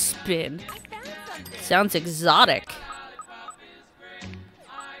 Armadillo spin. Sounds exotic.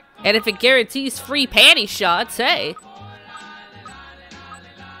 And if it guarantees free panty shots, hey.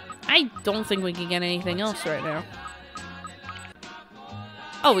 I don't think we can get anything else right now.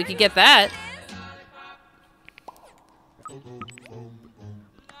 Oh, we could get that.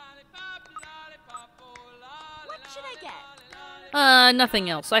 What should I get?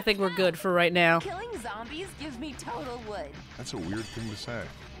 Nothing else. I think we're good for right now. Killing zombies gives me total wood. That's a weird thing to say.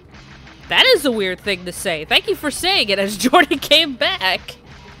 That is a weird thing to say. Thank you for saying it as Jordan came back.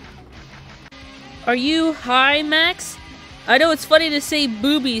 Are you high, Max? I know it's funny to say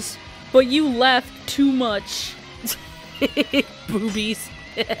boobies, but you laughed too much. Boobies.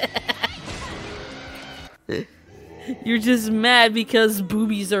 You're just mad because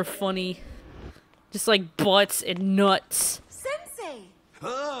boobies are funny. Just like butts and nuts. Sensei!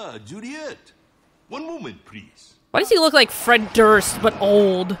 Ah, Juliet. One moment, please. Why does he look like Fred Durst, but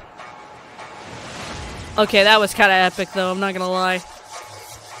old? Okay, that was kind of epic, though. I'm not gonna lie.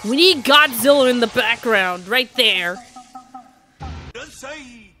 We need Godzilla in the background, right there.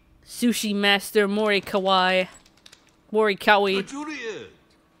 Sushi Master Morikawa. Juliet,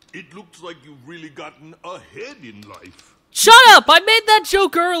 it looks like you've really gotten ahead in life. Shut up! I made that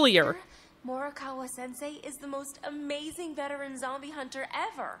joke earlier. Morikawa Sensei is the most amazing veteran zombie hunter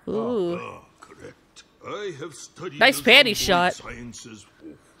ever. Ooh. Correct. I have studied Nice the panty zombie shot. sciences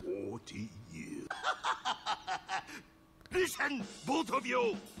for 40 years. Listen, both of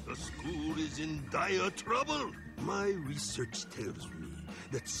you. The school is in dire trouble. My research tells me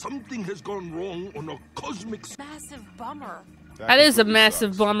that something has gone wrong on a cosmic scale. Massive bummer. That is a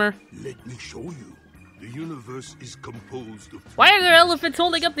massive bummer. Let me show you. The universe is composed of... Why are there elephants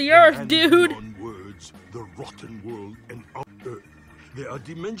holding up the earth, dude? Beyond words, the rotten world and our earth. There are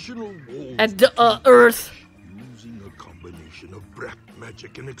dimensional walls... At the, Earth. Using a combination of black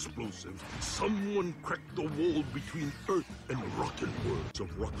magic and explosives, someone cracked the wall between Earth and rotten worlds.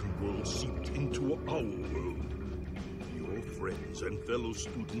 Of rotten worlds seeped into our world. Your friends and fellow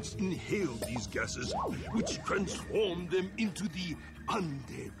students inhaled these gases, which transformed them into the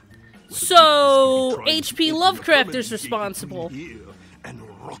undead. So, H.P. Lovecraft is responsible. And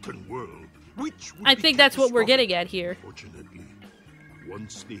rotten world, which I think that's what we're getting at here. Fortunately,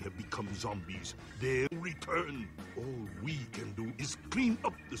 once they have become zombies, they'll return. All we can do is clean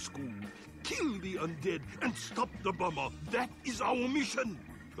up the school, kill the undead, and stop the bomber. That is our mission.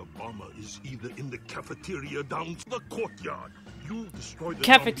 The bomber is either in the cafeteria down the courtyard. You destroy the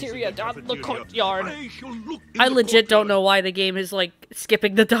Cafeteria down the courtyard. I legit don't know why the game is like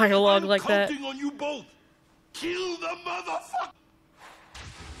skipping the dialogue like that. I'm counting on you both. Kill the motherfucker.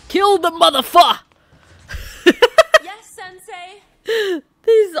 Kill the motherfucker. Yes, Sensei.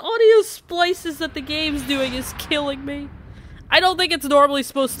 These audio splices that the game's doing is killing me. I don't think it's normally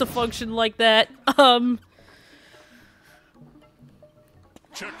supposed to function like that.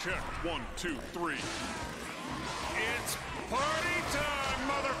 Check, check. 1, 2, 3. It's party time,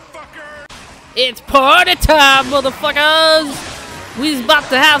 motherfucker! It's party time, motherfuckers! We's about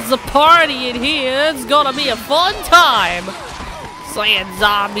to have the party in here. It's gonna be a fun time. Slaying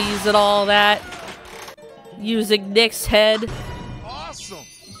zombies and all that. Using Nick's head. Awesome.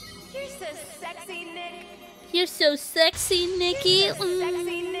 You're so sexy, Nick. You're so sexy, Nikki.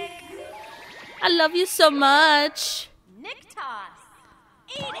 Sexy Nick. I love you so much. Nick toss.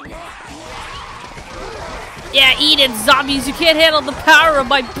 Eat it. Yeah, eat it, zombies. You can't handle the power of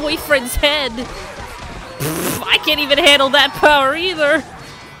my boyfriend's head. Pfft, I can't even handle that power either.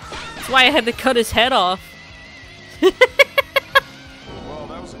 That's why I had to cut his head off. Well,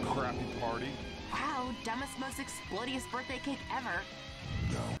 that was a crappy party. Wow, dumbest, most explodious birthday cake ever.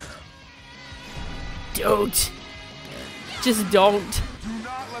 Don't. Just don't. Do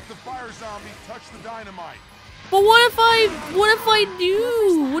not let the fire zombie touch the dynamite. But what if I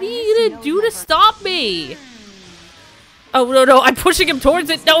do? What are you gonna do to stop me? Oh, no, I'm pushing him towards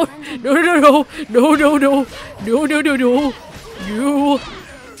it. No. You.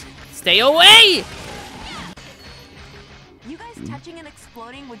 Stay away. You guys touching and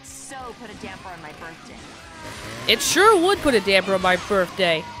exploding would so put a damper on my birthday. It sure would put a damper on my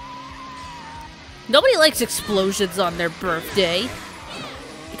birthday. Nobody likes explosions on their birthday.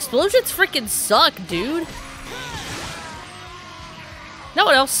 Explosions freaking suck, dude. No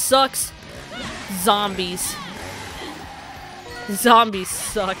one else sucks. Zombies. Zombies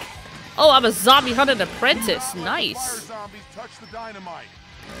suck. Oh, I'm a zombie hunting apprentice. Nice. Fire zombies touch the dynamite.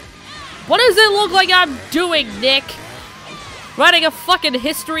 What does it look like I'm doing, Nick? Writing a fucking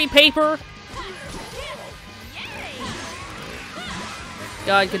history paper?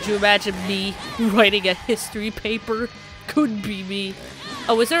 God, could you imagine me writing a history paper? Could be me.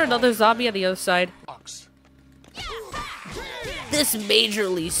 Oh, is there another zombie on the other side? This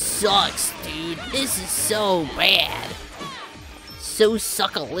majorly sucks, dude. This is so bad. So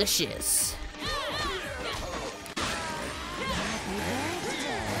suckalicious.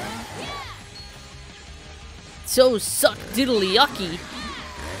 So suck diddly yucky.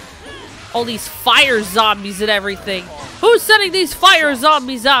 All these fire zombies and everything. Who's sending these fire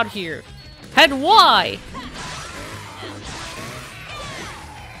zombies out here? And why?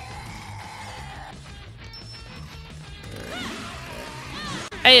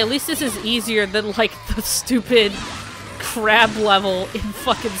 Hey, at least this is easier than, like, the stupid crab level in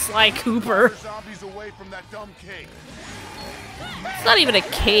fucking Sly Cooper. Zombies away from that dumb cake. It's not even a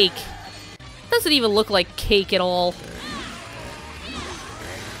cake. It doesn't even look like cake at all.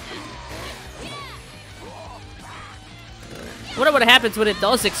 I wonder what happens when it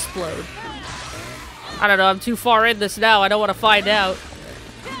does explode. I don't know, I'm too far in this now. I don't want to find out.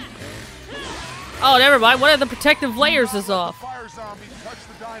 Oh, never mind. One of the protective layers is off. Fire zombies touch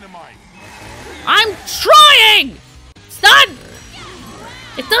the dynamite. I'm trying! It's not...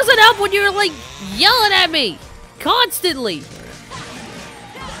 It doesn't help when you're, like, yelling at me. Constantly.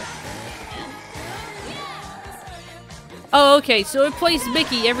 Oh, okay. So it plays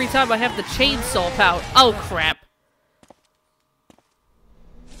Mickey every time I have the chainsaw out. Oh, crap.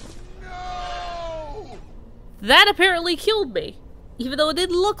 No! That apparently killed me. Even though it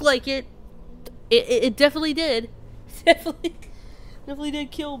didn't look like it. It definitely did. Definitely did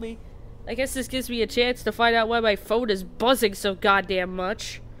kill me. I guess this gives me a chance to find out why my phone is buzzing so goddamn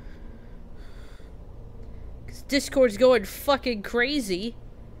much. Because Discord's going fucking crazy.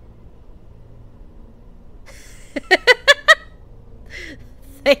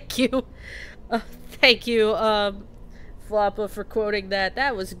 Thank you. Thank you, Floppa, for quoting that.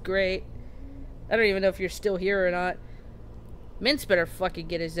 That was great. I don't even know if you're still here or not. Mince better fucking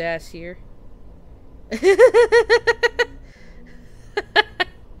get his ass here.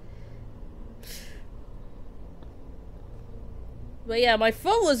 But yeah, my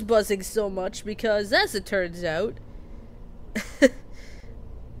phone was buzzing so much because, as it turns out,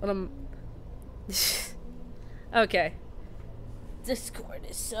 okay. Discord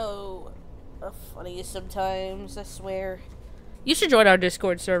is so funny sometimes, I swear. You should join our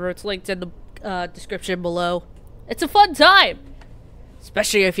Discord server. It's linked in the description below. It's a fun time.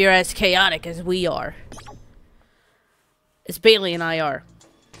 Especially if you're as chaotic as we are. As Bailey and I are.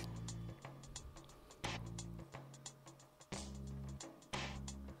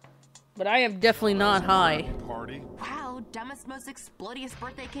 But I am definitely not high. Party. Wow, dumbest, most explodious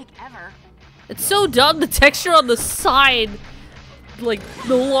birthday cake ever. It's so dumb, the texture on the side, like,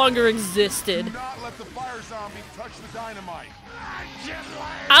 no longer existed. Do not let the fire zombie touch the dynamite.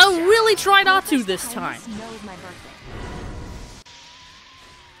 I'll really try not to this time. Knows my birthday.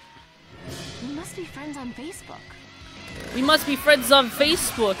 We must be friends on Facebook. We must be friends on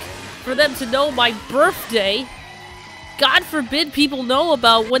Facebook for them to know my birthday. God forbid people know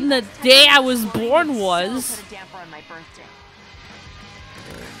about when the day I was born was. Put a damper on my birthday.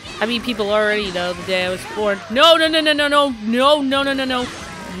 I mean, people already know the day I was born. No, no, no, no, no, no, no, no, no, no, no, no,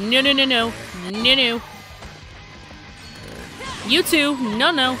 no, no, no, no, no. You two, no,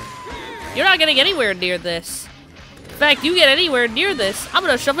 no. You're not getting anywhere near this. In fact, you get anywhere near this, I'm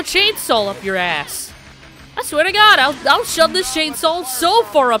gonna shove a chainsaw up your ass. I swear to God, I'll shove this chainsaw so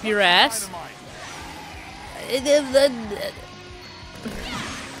far up your ass.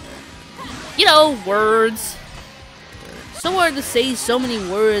 You know, words. So hard to say so many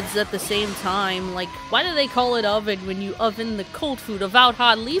words at the same time. Like, why do they call it oven when you oven the cold food? About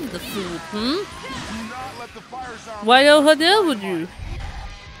hot, leave the food, Why the hell would you?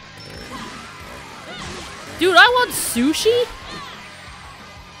 Dude, I want sushi?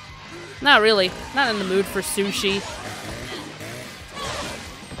 Not really. Not in the mood for sushi.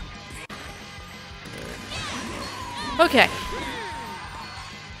 Okay.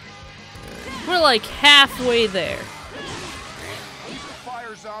 We're like halfway there. Keep the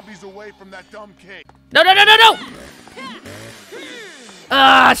fire zombies away from that dumb cake. No, no, no, no, no!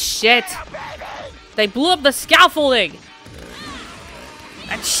 Ah, shit. They blew up the scaffolding.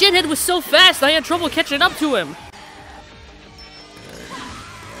 That shithead was so fast, I had trouble catching up to him.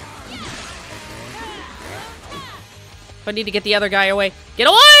 I need to get the other guy away. Get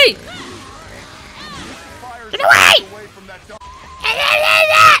away! Get away!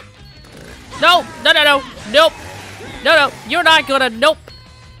 No, no, no, no, nope. No, no, you're not gonna, nope.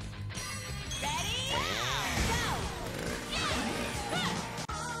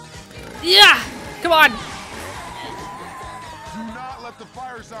 Yeah, come on. Do not let the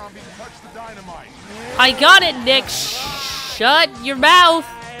fire zombie touch the dynamite. I got it, Nick. Shut your mouth.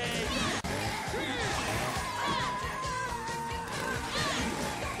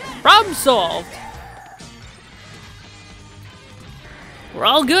 Problem solved. We're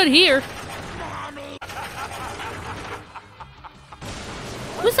all good here.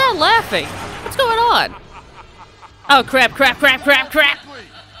 Who's that laughing? What's going on? Oh, crap, crap, crap, crap, crap.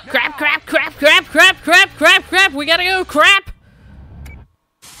 Crap, crap, crap, crap, crap, crap, crap, crap. We gotta go, crap.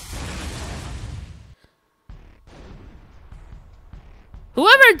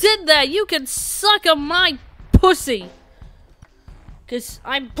 Whoever did that, you can suck on my pussy. Because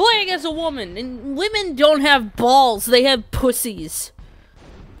I'm playing as a woman, and women don't have balls, they have pussies.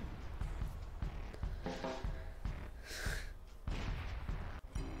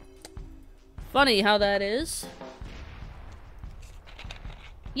 Funny how that is.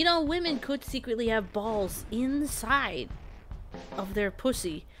 You know, women could secretly have balls inside of their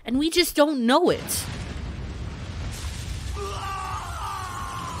pussy, and we just don't know it.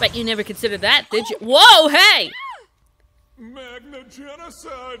 Bet you never considered that, did you? Whoa, hey! Magna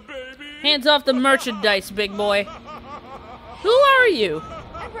genocide, baby! Hands off the merchandise, big boy. Who are you?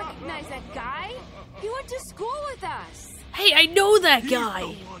 I recognize that guy. He went to school with us. Hey, I know that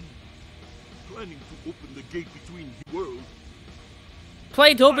guy. Planning to open the gate between worlds.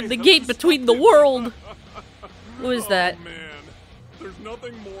 Plan to open the gate between the world. Who is that? Oh, man. There's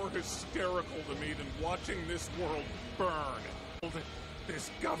nothing more hysterical to me than watching this world burn.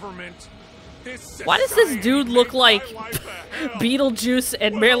 This government. Why does this dude look like Beetlejuice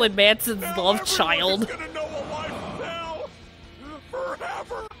and Marilyn Manson's love child?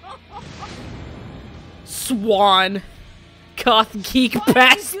 Swan. Goth geek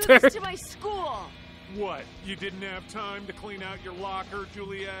bastard. To my school. What? You didn't have time to clean out your locker,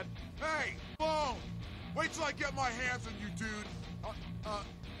 Juliet? Hey, phone! Wait till I get my hands on you, dude.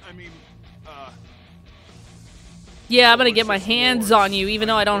 Yeah, I'm gonna get my hands on you, even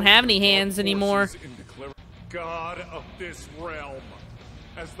though I don't have any hands anymore. God of this realm,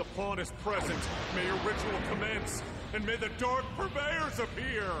 as the pawn is present, may your ritual commence, and may the dark purveyors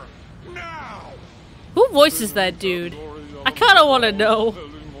appear now. Who voices that dude? I kind of want to know.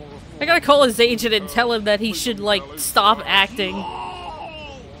 I gotta call his agent and tell him that he should, like, stop acting.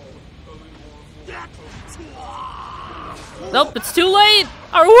 Nope, it's too late!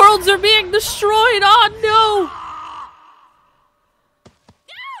 Our worlds are being destroyed! Oh no!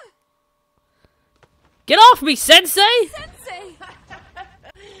 Get off me, Sensei! Sensei!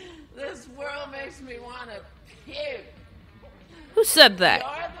 This world makes me want to puke. Who said that?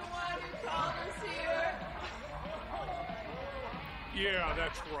 You're the one who called us here? Yeah,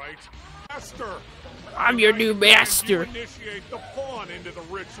 that's right. Master! I'm your new master. Initiate the pawn into the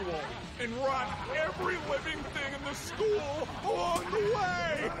ritual and rot every living thing in the school along the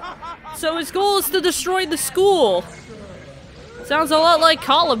way! So his goal is to destroy the school. Sounds a lot like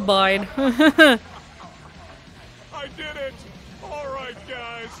Columbine. I did it! Alright,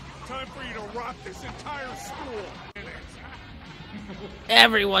 guys. Time for you to rot this entire school.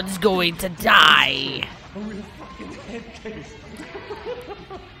 Everyone's going to die.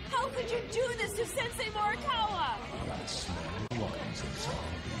 How could you do this to Sensei Morikawa?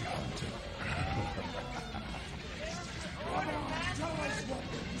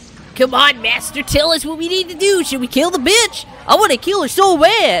 Come on, Master, tell us what we need to do. Should we kill the bitch? I want to kill her so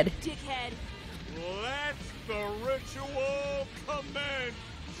bad. Dickhead. Let the ritual commence!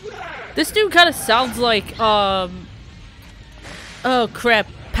 This dude kind of sounds like, oh crap,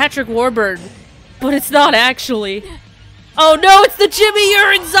 Patrick Warburton. But it's not actually. Oh no, it's the Jimmy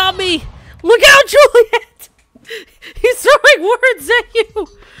Urine zombie! Look out, Juliet! He's throwing words at you!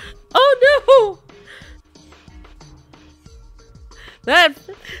 Oh no!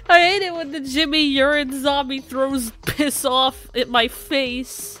 I hate it when the Jimmy Urine zombie throws piss off at my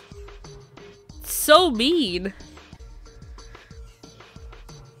face. It's so mean.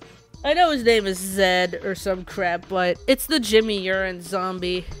 I know his name is Zed or some crap, but it's the Jimmy Urine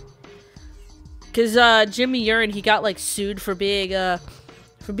zombie. Cause Jimmy Urine, he got like sued for being a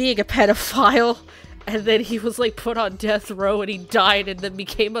pedophile, and then he was like put on death row and he died and then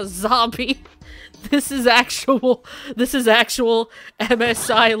became a zombie. This is actual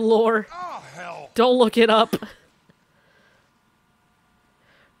MSI lore. Oh, hell. Don't look it up.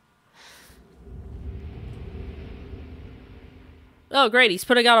 Oh great, he's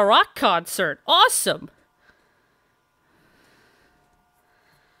putting on a rock concert. Awesome.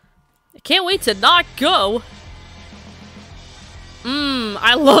 I can't wait to not go.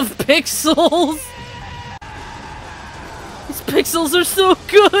 I love pixels. These pixels are so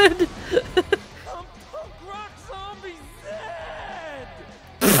good. I'm punk rock zombie Zed!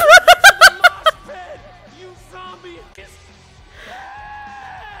 The mosh pit! You zombie is...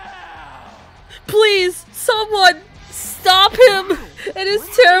 Please, someone, stop him and his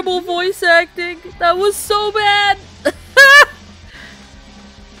terrible voice acting. That was so bad.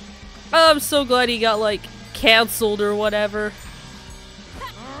 I'm so glad he got, like, canceled or whatever.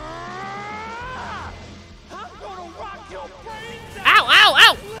 Ow, ow,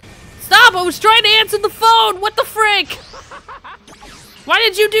 ow! Stop! I was trying to answer the phone! What the frick? Why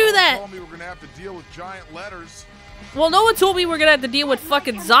did you do that? Told me we're gonna have to deal with giant letters. Well, no one told me we're gonna have to deal with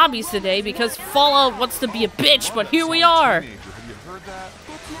fucking zombies today because Fallout wants to be a bitch, but here we are. Have you heard that?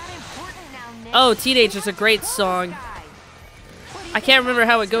 That's not important now, Nick. Oh, Teenager's a great song. I can't remember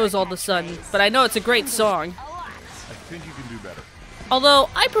how it goes all of a sudden, but I know it's a great song. I think you can do better. Although,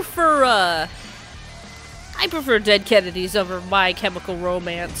 I prefer Dead Kennedys over My Chemical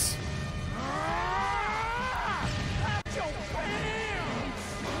Romance.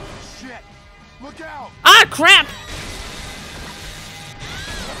 Shit! Look out! Ah, crap!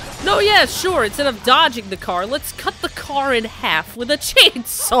 No, yeah, sure, instead of dodging the car, let's cut the car in half with a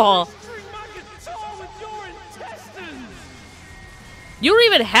chainsaw. You don't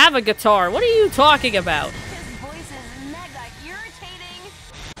even have a guitar. What are you talking about? His voice is mega irritating.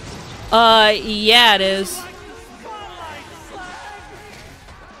 Yeah, it is.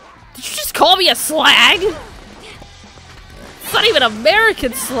 Did you just call me a slag? It's not even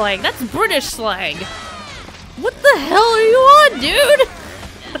American slang. That's British slang. What the hell are you on, dude?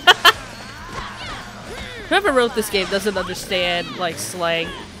 Whoever wrote this game doesn't understand, like, slang.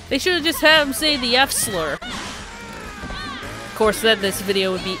 They should have just had him say the F slur. Of course, then this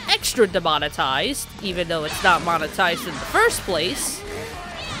video would be extra demonetized, even though it's not monetized in the first place.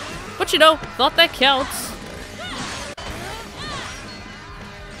 But you know, thought that counts.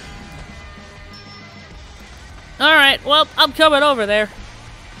 Alright, well, I'm coming over there.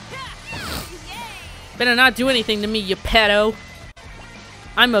 Better not do anything to me, you pedo.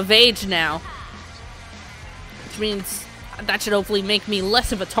 I'm of age now. Which means that should hopefully make me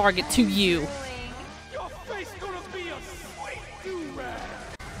less of a target to you.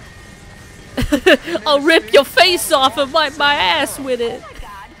 I'll rip your face off and wipe my ass with it.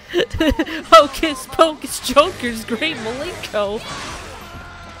 Hocus Pocus Joker's Great Malenko.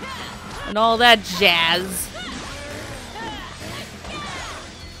 And all that jazz.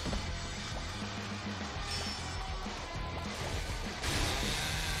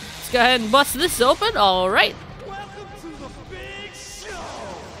 Let's go ahead and bust this open. Alright. Welcome to the big show!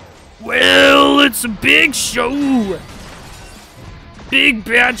 Well, it's a big show. Big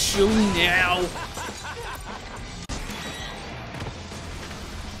bad show now.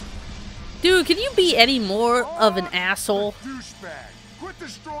 Dude, can you be any more of an asshole? Douchebag! Quit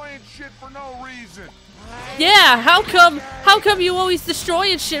destroying shit for no reason! Yeah, how come you always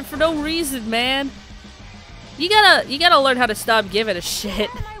destroying shit for no reason, man? You gotta learn how to stop giving a shit.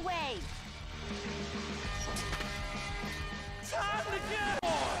 Out of my way. Time to get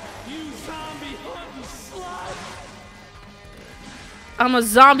on! You zombie hunting slut! I'm a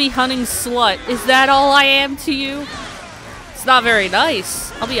zombie hunting slut. Is that all I am to you? It's not very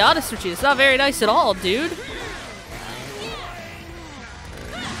nice. I'll be honest with you. It's not very nice at all, dude.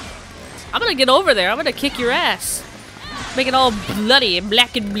 I'm gonna get over there. I'm gonna kick your ass. Make it all bloody and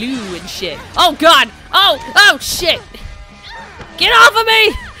black and blue and shit. Oh god! Oh shit! Get off of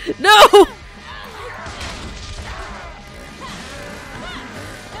me! No!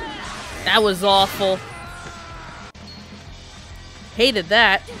 That was awful. Hated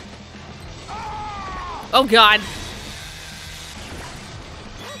that. Oh god.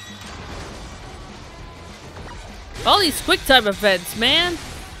 All these quick time events, man.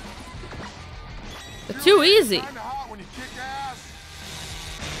 They're too easy.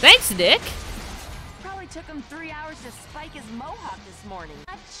 Thanks, Nick. Probably took him 3 hours to spike his mohawk this morning.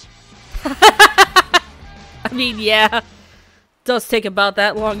 I mean, yeah. It does take about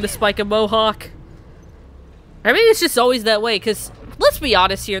that long to spike a mohawk. I mean, it's just always that way, because, let's be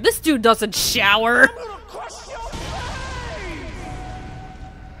honest here, this dude doesn't shower.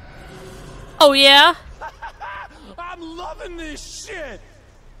 Oh, yeah? I'm loving this shit!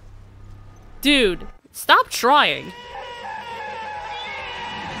 Dude, stop trying.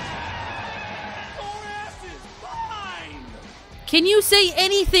 Can you say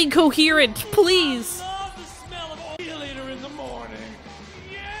anything coherent, please? I love the smell of oil later in the morning.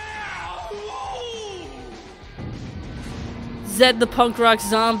 Yeah! Woo! Zed the punk rock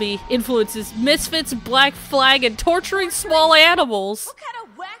zombie influences Misfits, Black Flag, and torturing small animals. What kind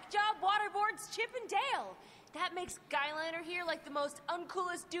of whack job waterboards Chip and Dale? That makes Skyliner here like the most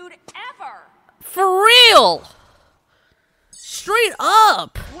uncoolest dude ever. For real! Straight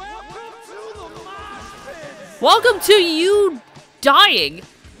up! Welcome to you dying.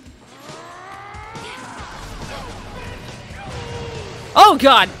 Oh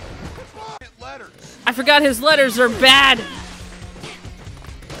god! I forgot his letters are bad.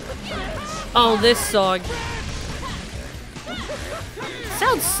 Oh, this song.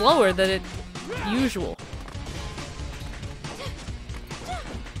 Sounds slower than it usual.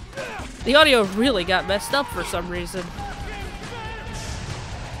 The audio really got messed up for some reason.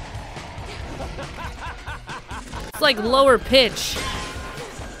 It's like lower pitch.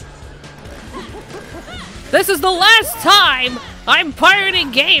 This is the last time I'm pirating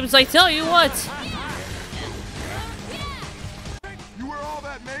games, I tell you what. You wear all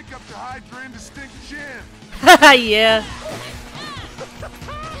that makeup to hide your indistinct chin. Haha, yeah.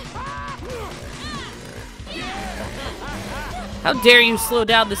 How dare you slow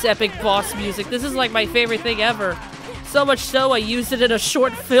down this epic boss music? This is like my favorite thing ever. So much so I used it in a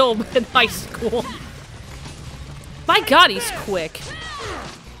short film in high school. My god, he's quick.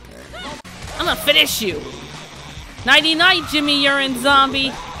 I'm gonna finish you. Nighty night, Jimmy Urine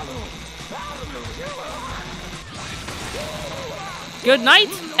Zombie. Good night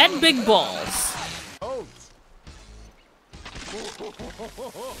and big balls.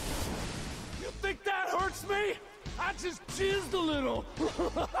 You think that hurts me? I just jizzed a little.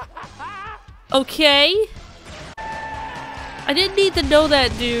 Okay. I didn't need to know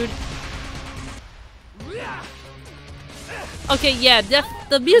that, dude. Okay, yeah,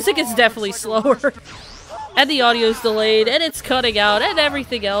 the music is definitely slower. And the audio's delayed, and it's cutting out, and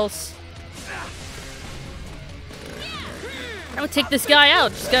everything else. I would take this guy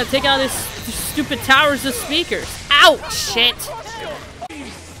out. Just gotta take out his stupid towers of speakers. Ow! Shit!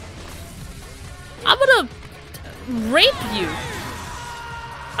 I'm gonna rape you.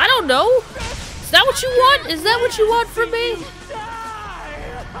 I don't know. Is that what you want? Is that what you want from me?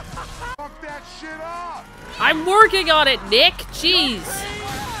 Fuck that shit up. I'm working on it, Nick. Jeez.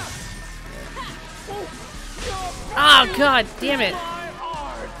 Oh, god damn it.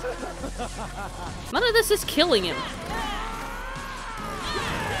 None of this is killing him.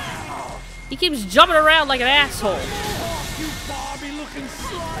 He keeps jumping around like an asshole.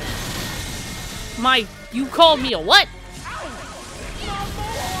 You called me a what?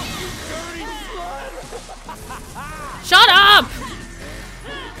 Shut up!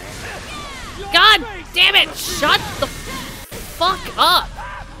 God damn it! Shut the fuck up!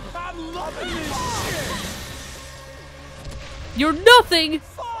 I'm loving this shit. You're nothing.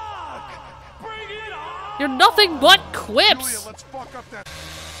 Fuck! Bring it on! You're nothing but quips. Julia, let's fuck up that.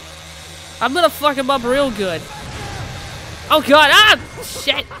 I'm gonna fuck him up real good. Oh god! Ah!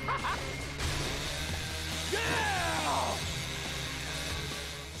 Shit!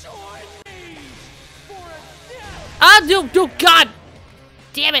 Ah! No! God!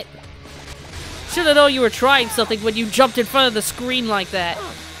 Damn it! Should have known you were trying something when you jumped in front of the screen like that.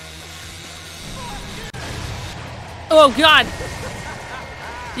 Oh god!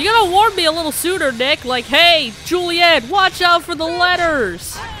 You gotta warn me a little sooner, Nick. Like, hey, Juliet, watch out for the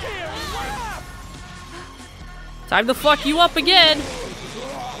letters! Time to fuck you up again!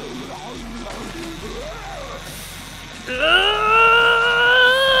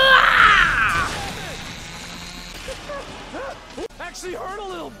 actually hurt a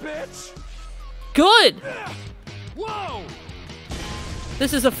little, bitch! Good! Whoa!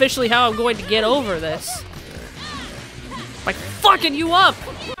 This is officially how I'm going to get over this. By fucking you up!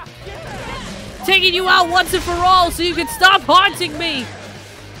 Taking you out once and for all so you can stop haunting me!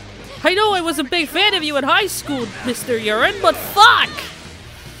 I know I was a big fan of you in high school, Mr. Urine, but fuck!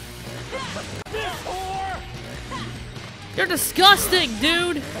 You're disgusting,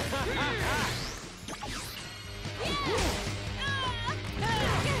 dude!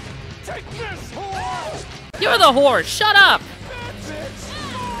 Take this, whore! You're the whore, shut up!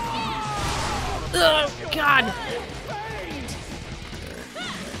 Oh, God!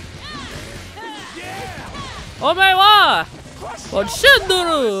 Omewa!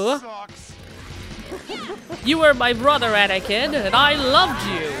 Onshinduru! You were my brother, Anakin, and I loved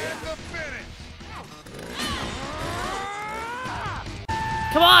you.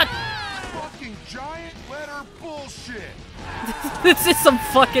 Come on! Fucking giant letter bullshit. This is some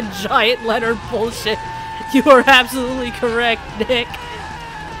fucking giant letter bullshit. You are absolutely correct, Nick.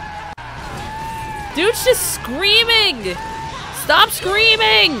 Dude's just screaming! Stop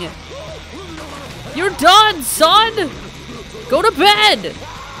screaming! You're done, son! Go to bed!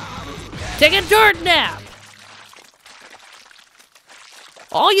 Take a dirt nap!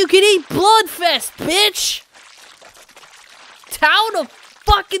 All you can eat bloodfest, bitch! Town of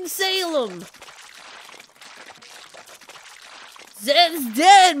fucking Salem! Zen's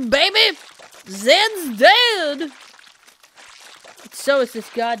dead, baby! Zen's dead! So is this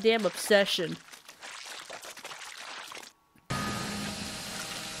goddamn obsession.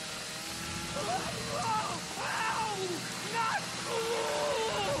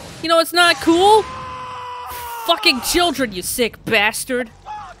 You know what's not cool? Fucking children, you sick bastard.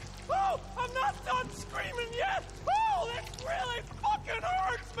 Oh, I'm not done screaming yet! Oh, this really fucking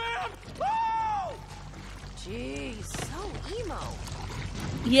hurts, man! Oh! Jeez, so emo.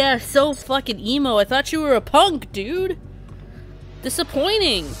 Yeah, so fucking emo. I thought you were a punk, dude.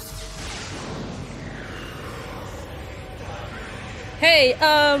 Disappointing. Hey,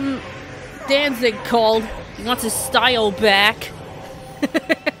 Danzig called. He wants his style back.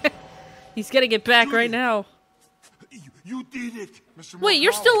 He's gonna get back right now. You did it! Mr. Wait,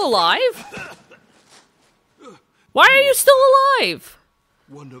 you're Morales. still alive? Why are you still alive?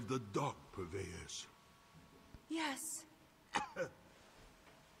 One of the dark purveyors. Yes.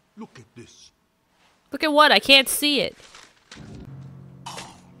 Look at this. Look at what? I can't see it.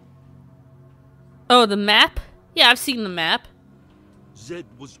 Oh, the map? Yeah, I've seen the map. Zed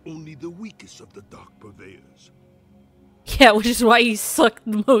was only the weakest of the dark purveyors. Yeah, which is why he sucked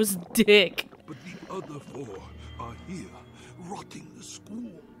the most dick. But the other four are here, rotting the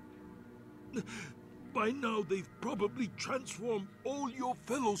school. By now, they've probably transformed all your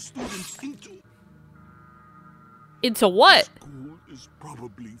fellow students into... Into what? The school is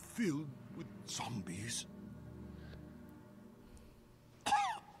probably filled with zombies.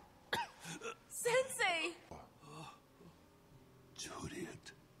 Sensei!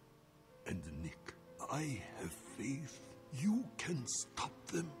 Juliet and Nick, I have faith. You can stop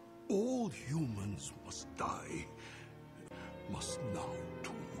them. All humans must die. Must now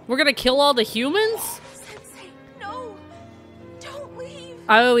too. We're gonna kill all the humans? Sensei, no! Don't leave!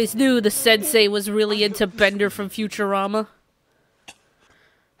 I always knew the sensei was really into Bender from Futurama.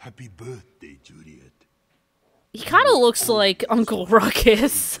 Happy birthday, Juliet. He kind of looks like Uncle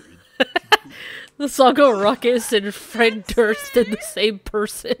Ruckus. This Uncle Ruckus and Fred Durst are the same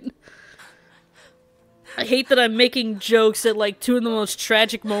person. I hate that I'm making jokes at like two of the most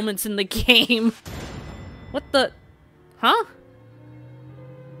tragic moments in the game. What the? Huh?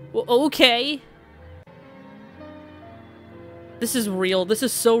 Well, okay. This is real. This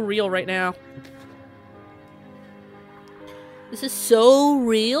is so real right now. This is so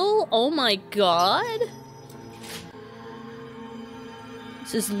real? Oh my god.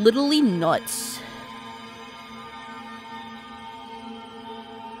 This is literally nuts.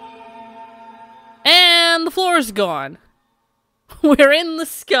 And the floor is gone. We're in the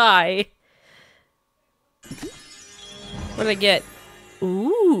sky. What did I get?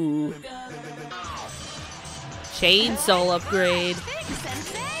 Ooh. Chainsaw upgrade.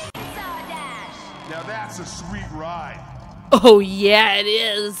 Now that's a sweet ride. Oh yeah, it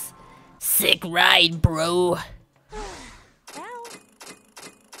is. Sick ride, bro.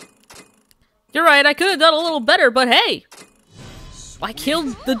 You're right, I could have done a little better, but hey. I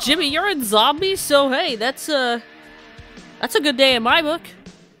killed the Jimmy Urine zombie, so hey, that's a good day in my book.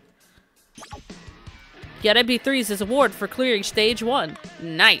 Get MP3's award for clearing stage 1.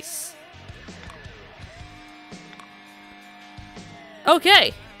 Nice.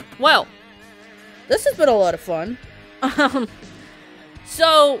 Okay, well, this has been a lot of fun.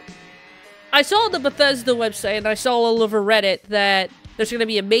 So, I saw on the Bethesda website, and I saw all over Reddit, that there's going to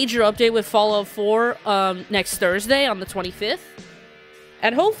be a major update with Fallout 4 next Thursday on the 25th.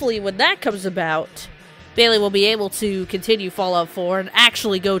 And hopefully, when that comes about, Bailey will be able to continue Fallout 4 and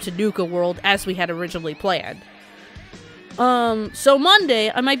actually go to Nuka World as we had originally planned. So Monday,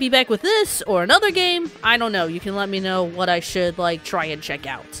 I might be back with this or another game. I don't know. You can let me know what I should, like, try and check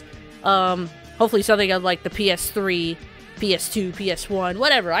out. Hopefully something on, like, the PS3, PS2, PS1,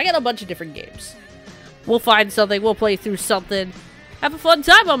 whatever. I got a bunch of different games. We'll find something. We'll play through something. Have a fun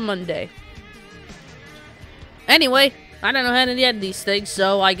time on Monday. Anyway, I don't know how to end these things,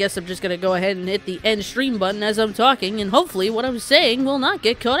 so I guess I'm just gonna go ahead and hit the end stream button as I'm talking, and hopefully what I'm saying will not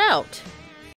get cut out.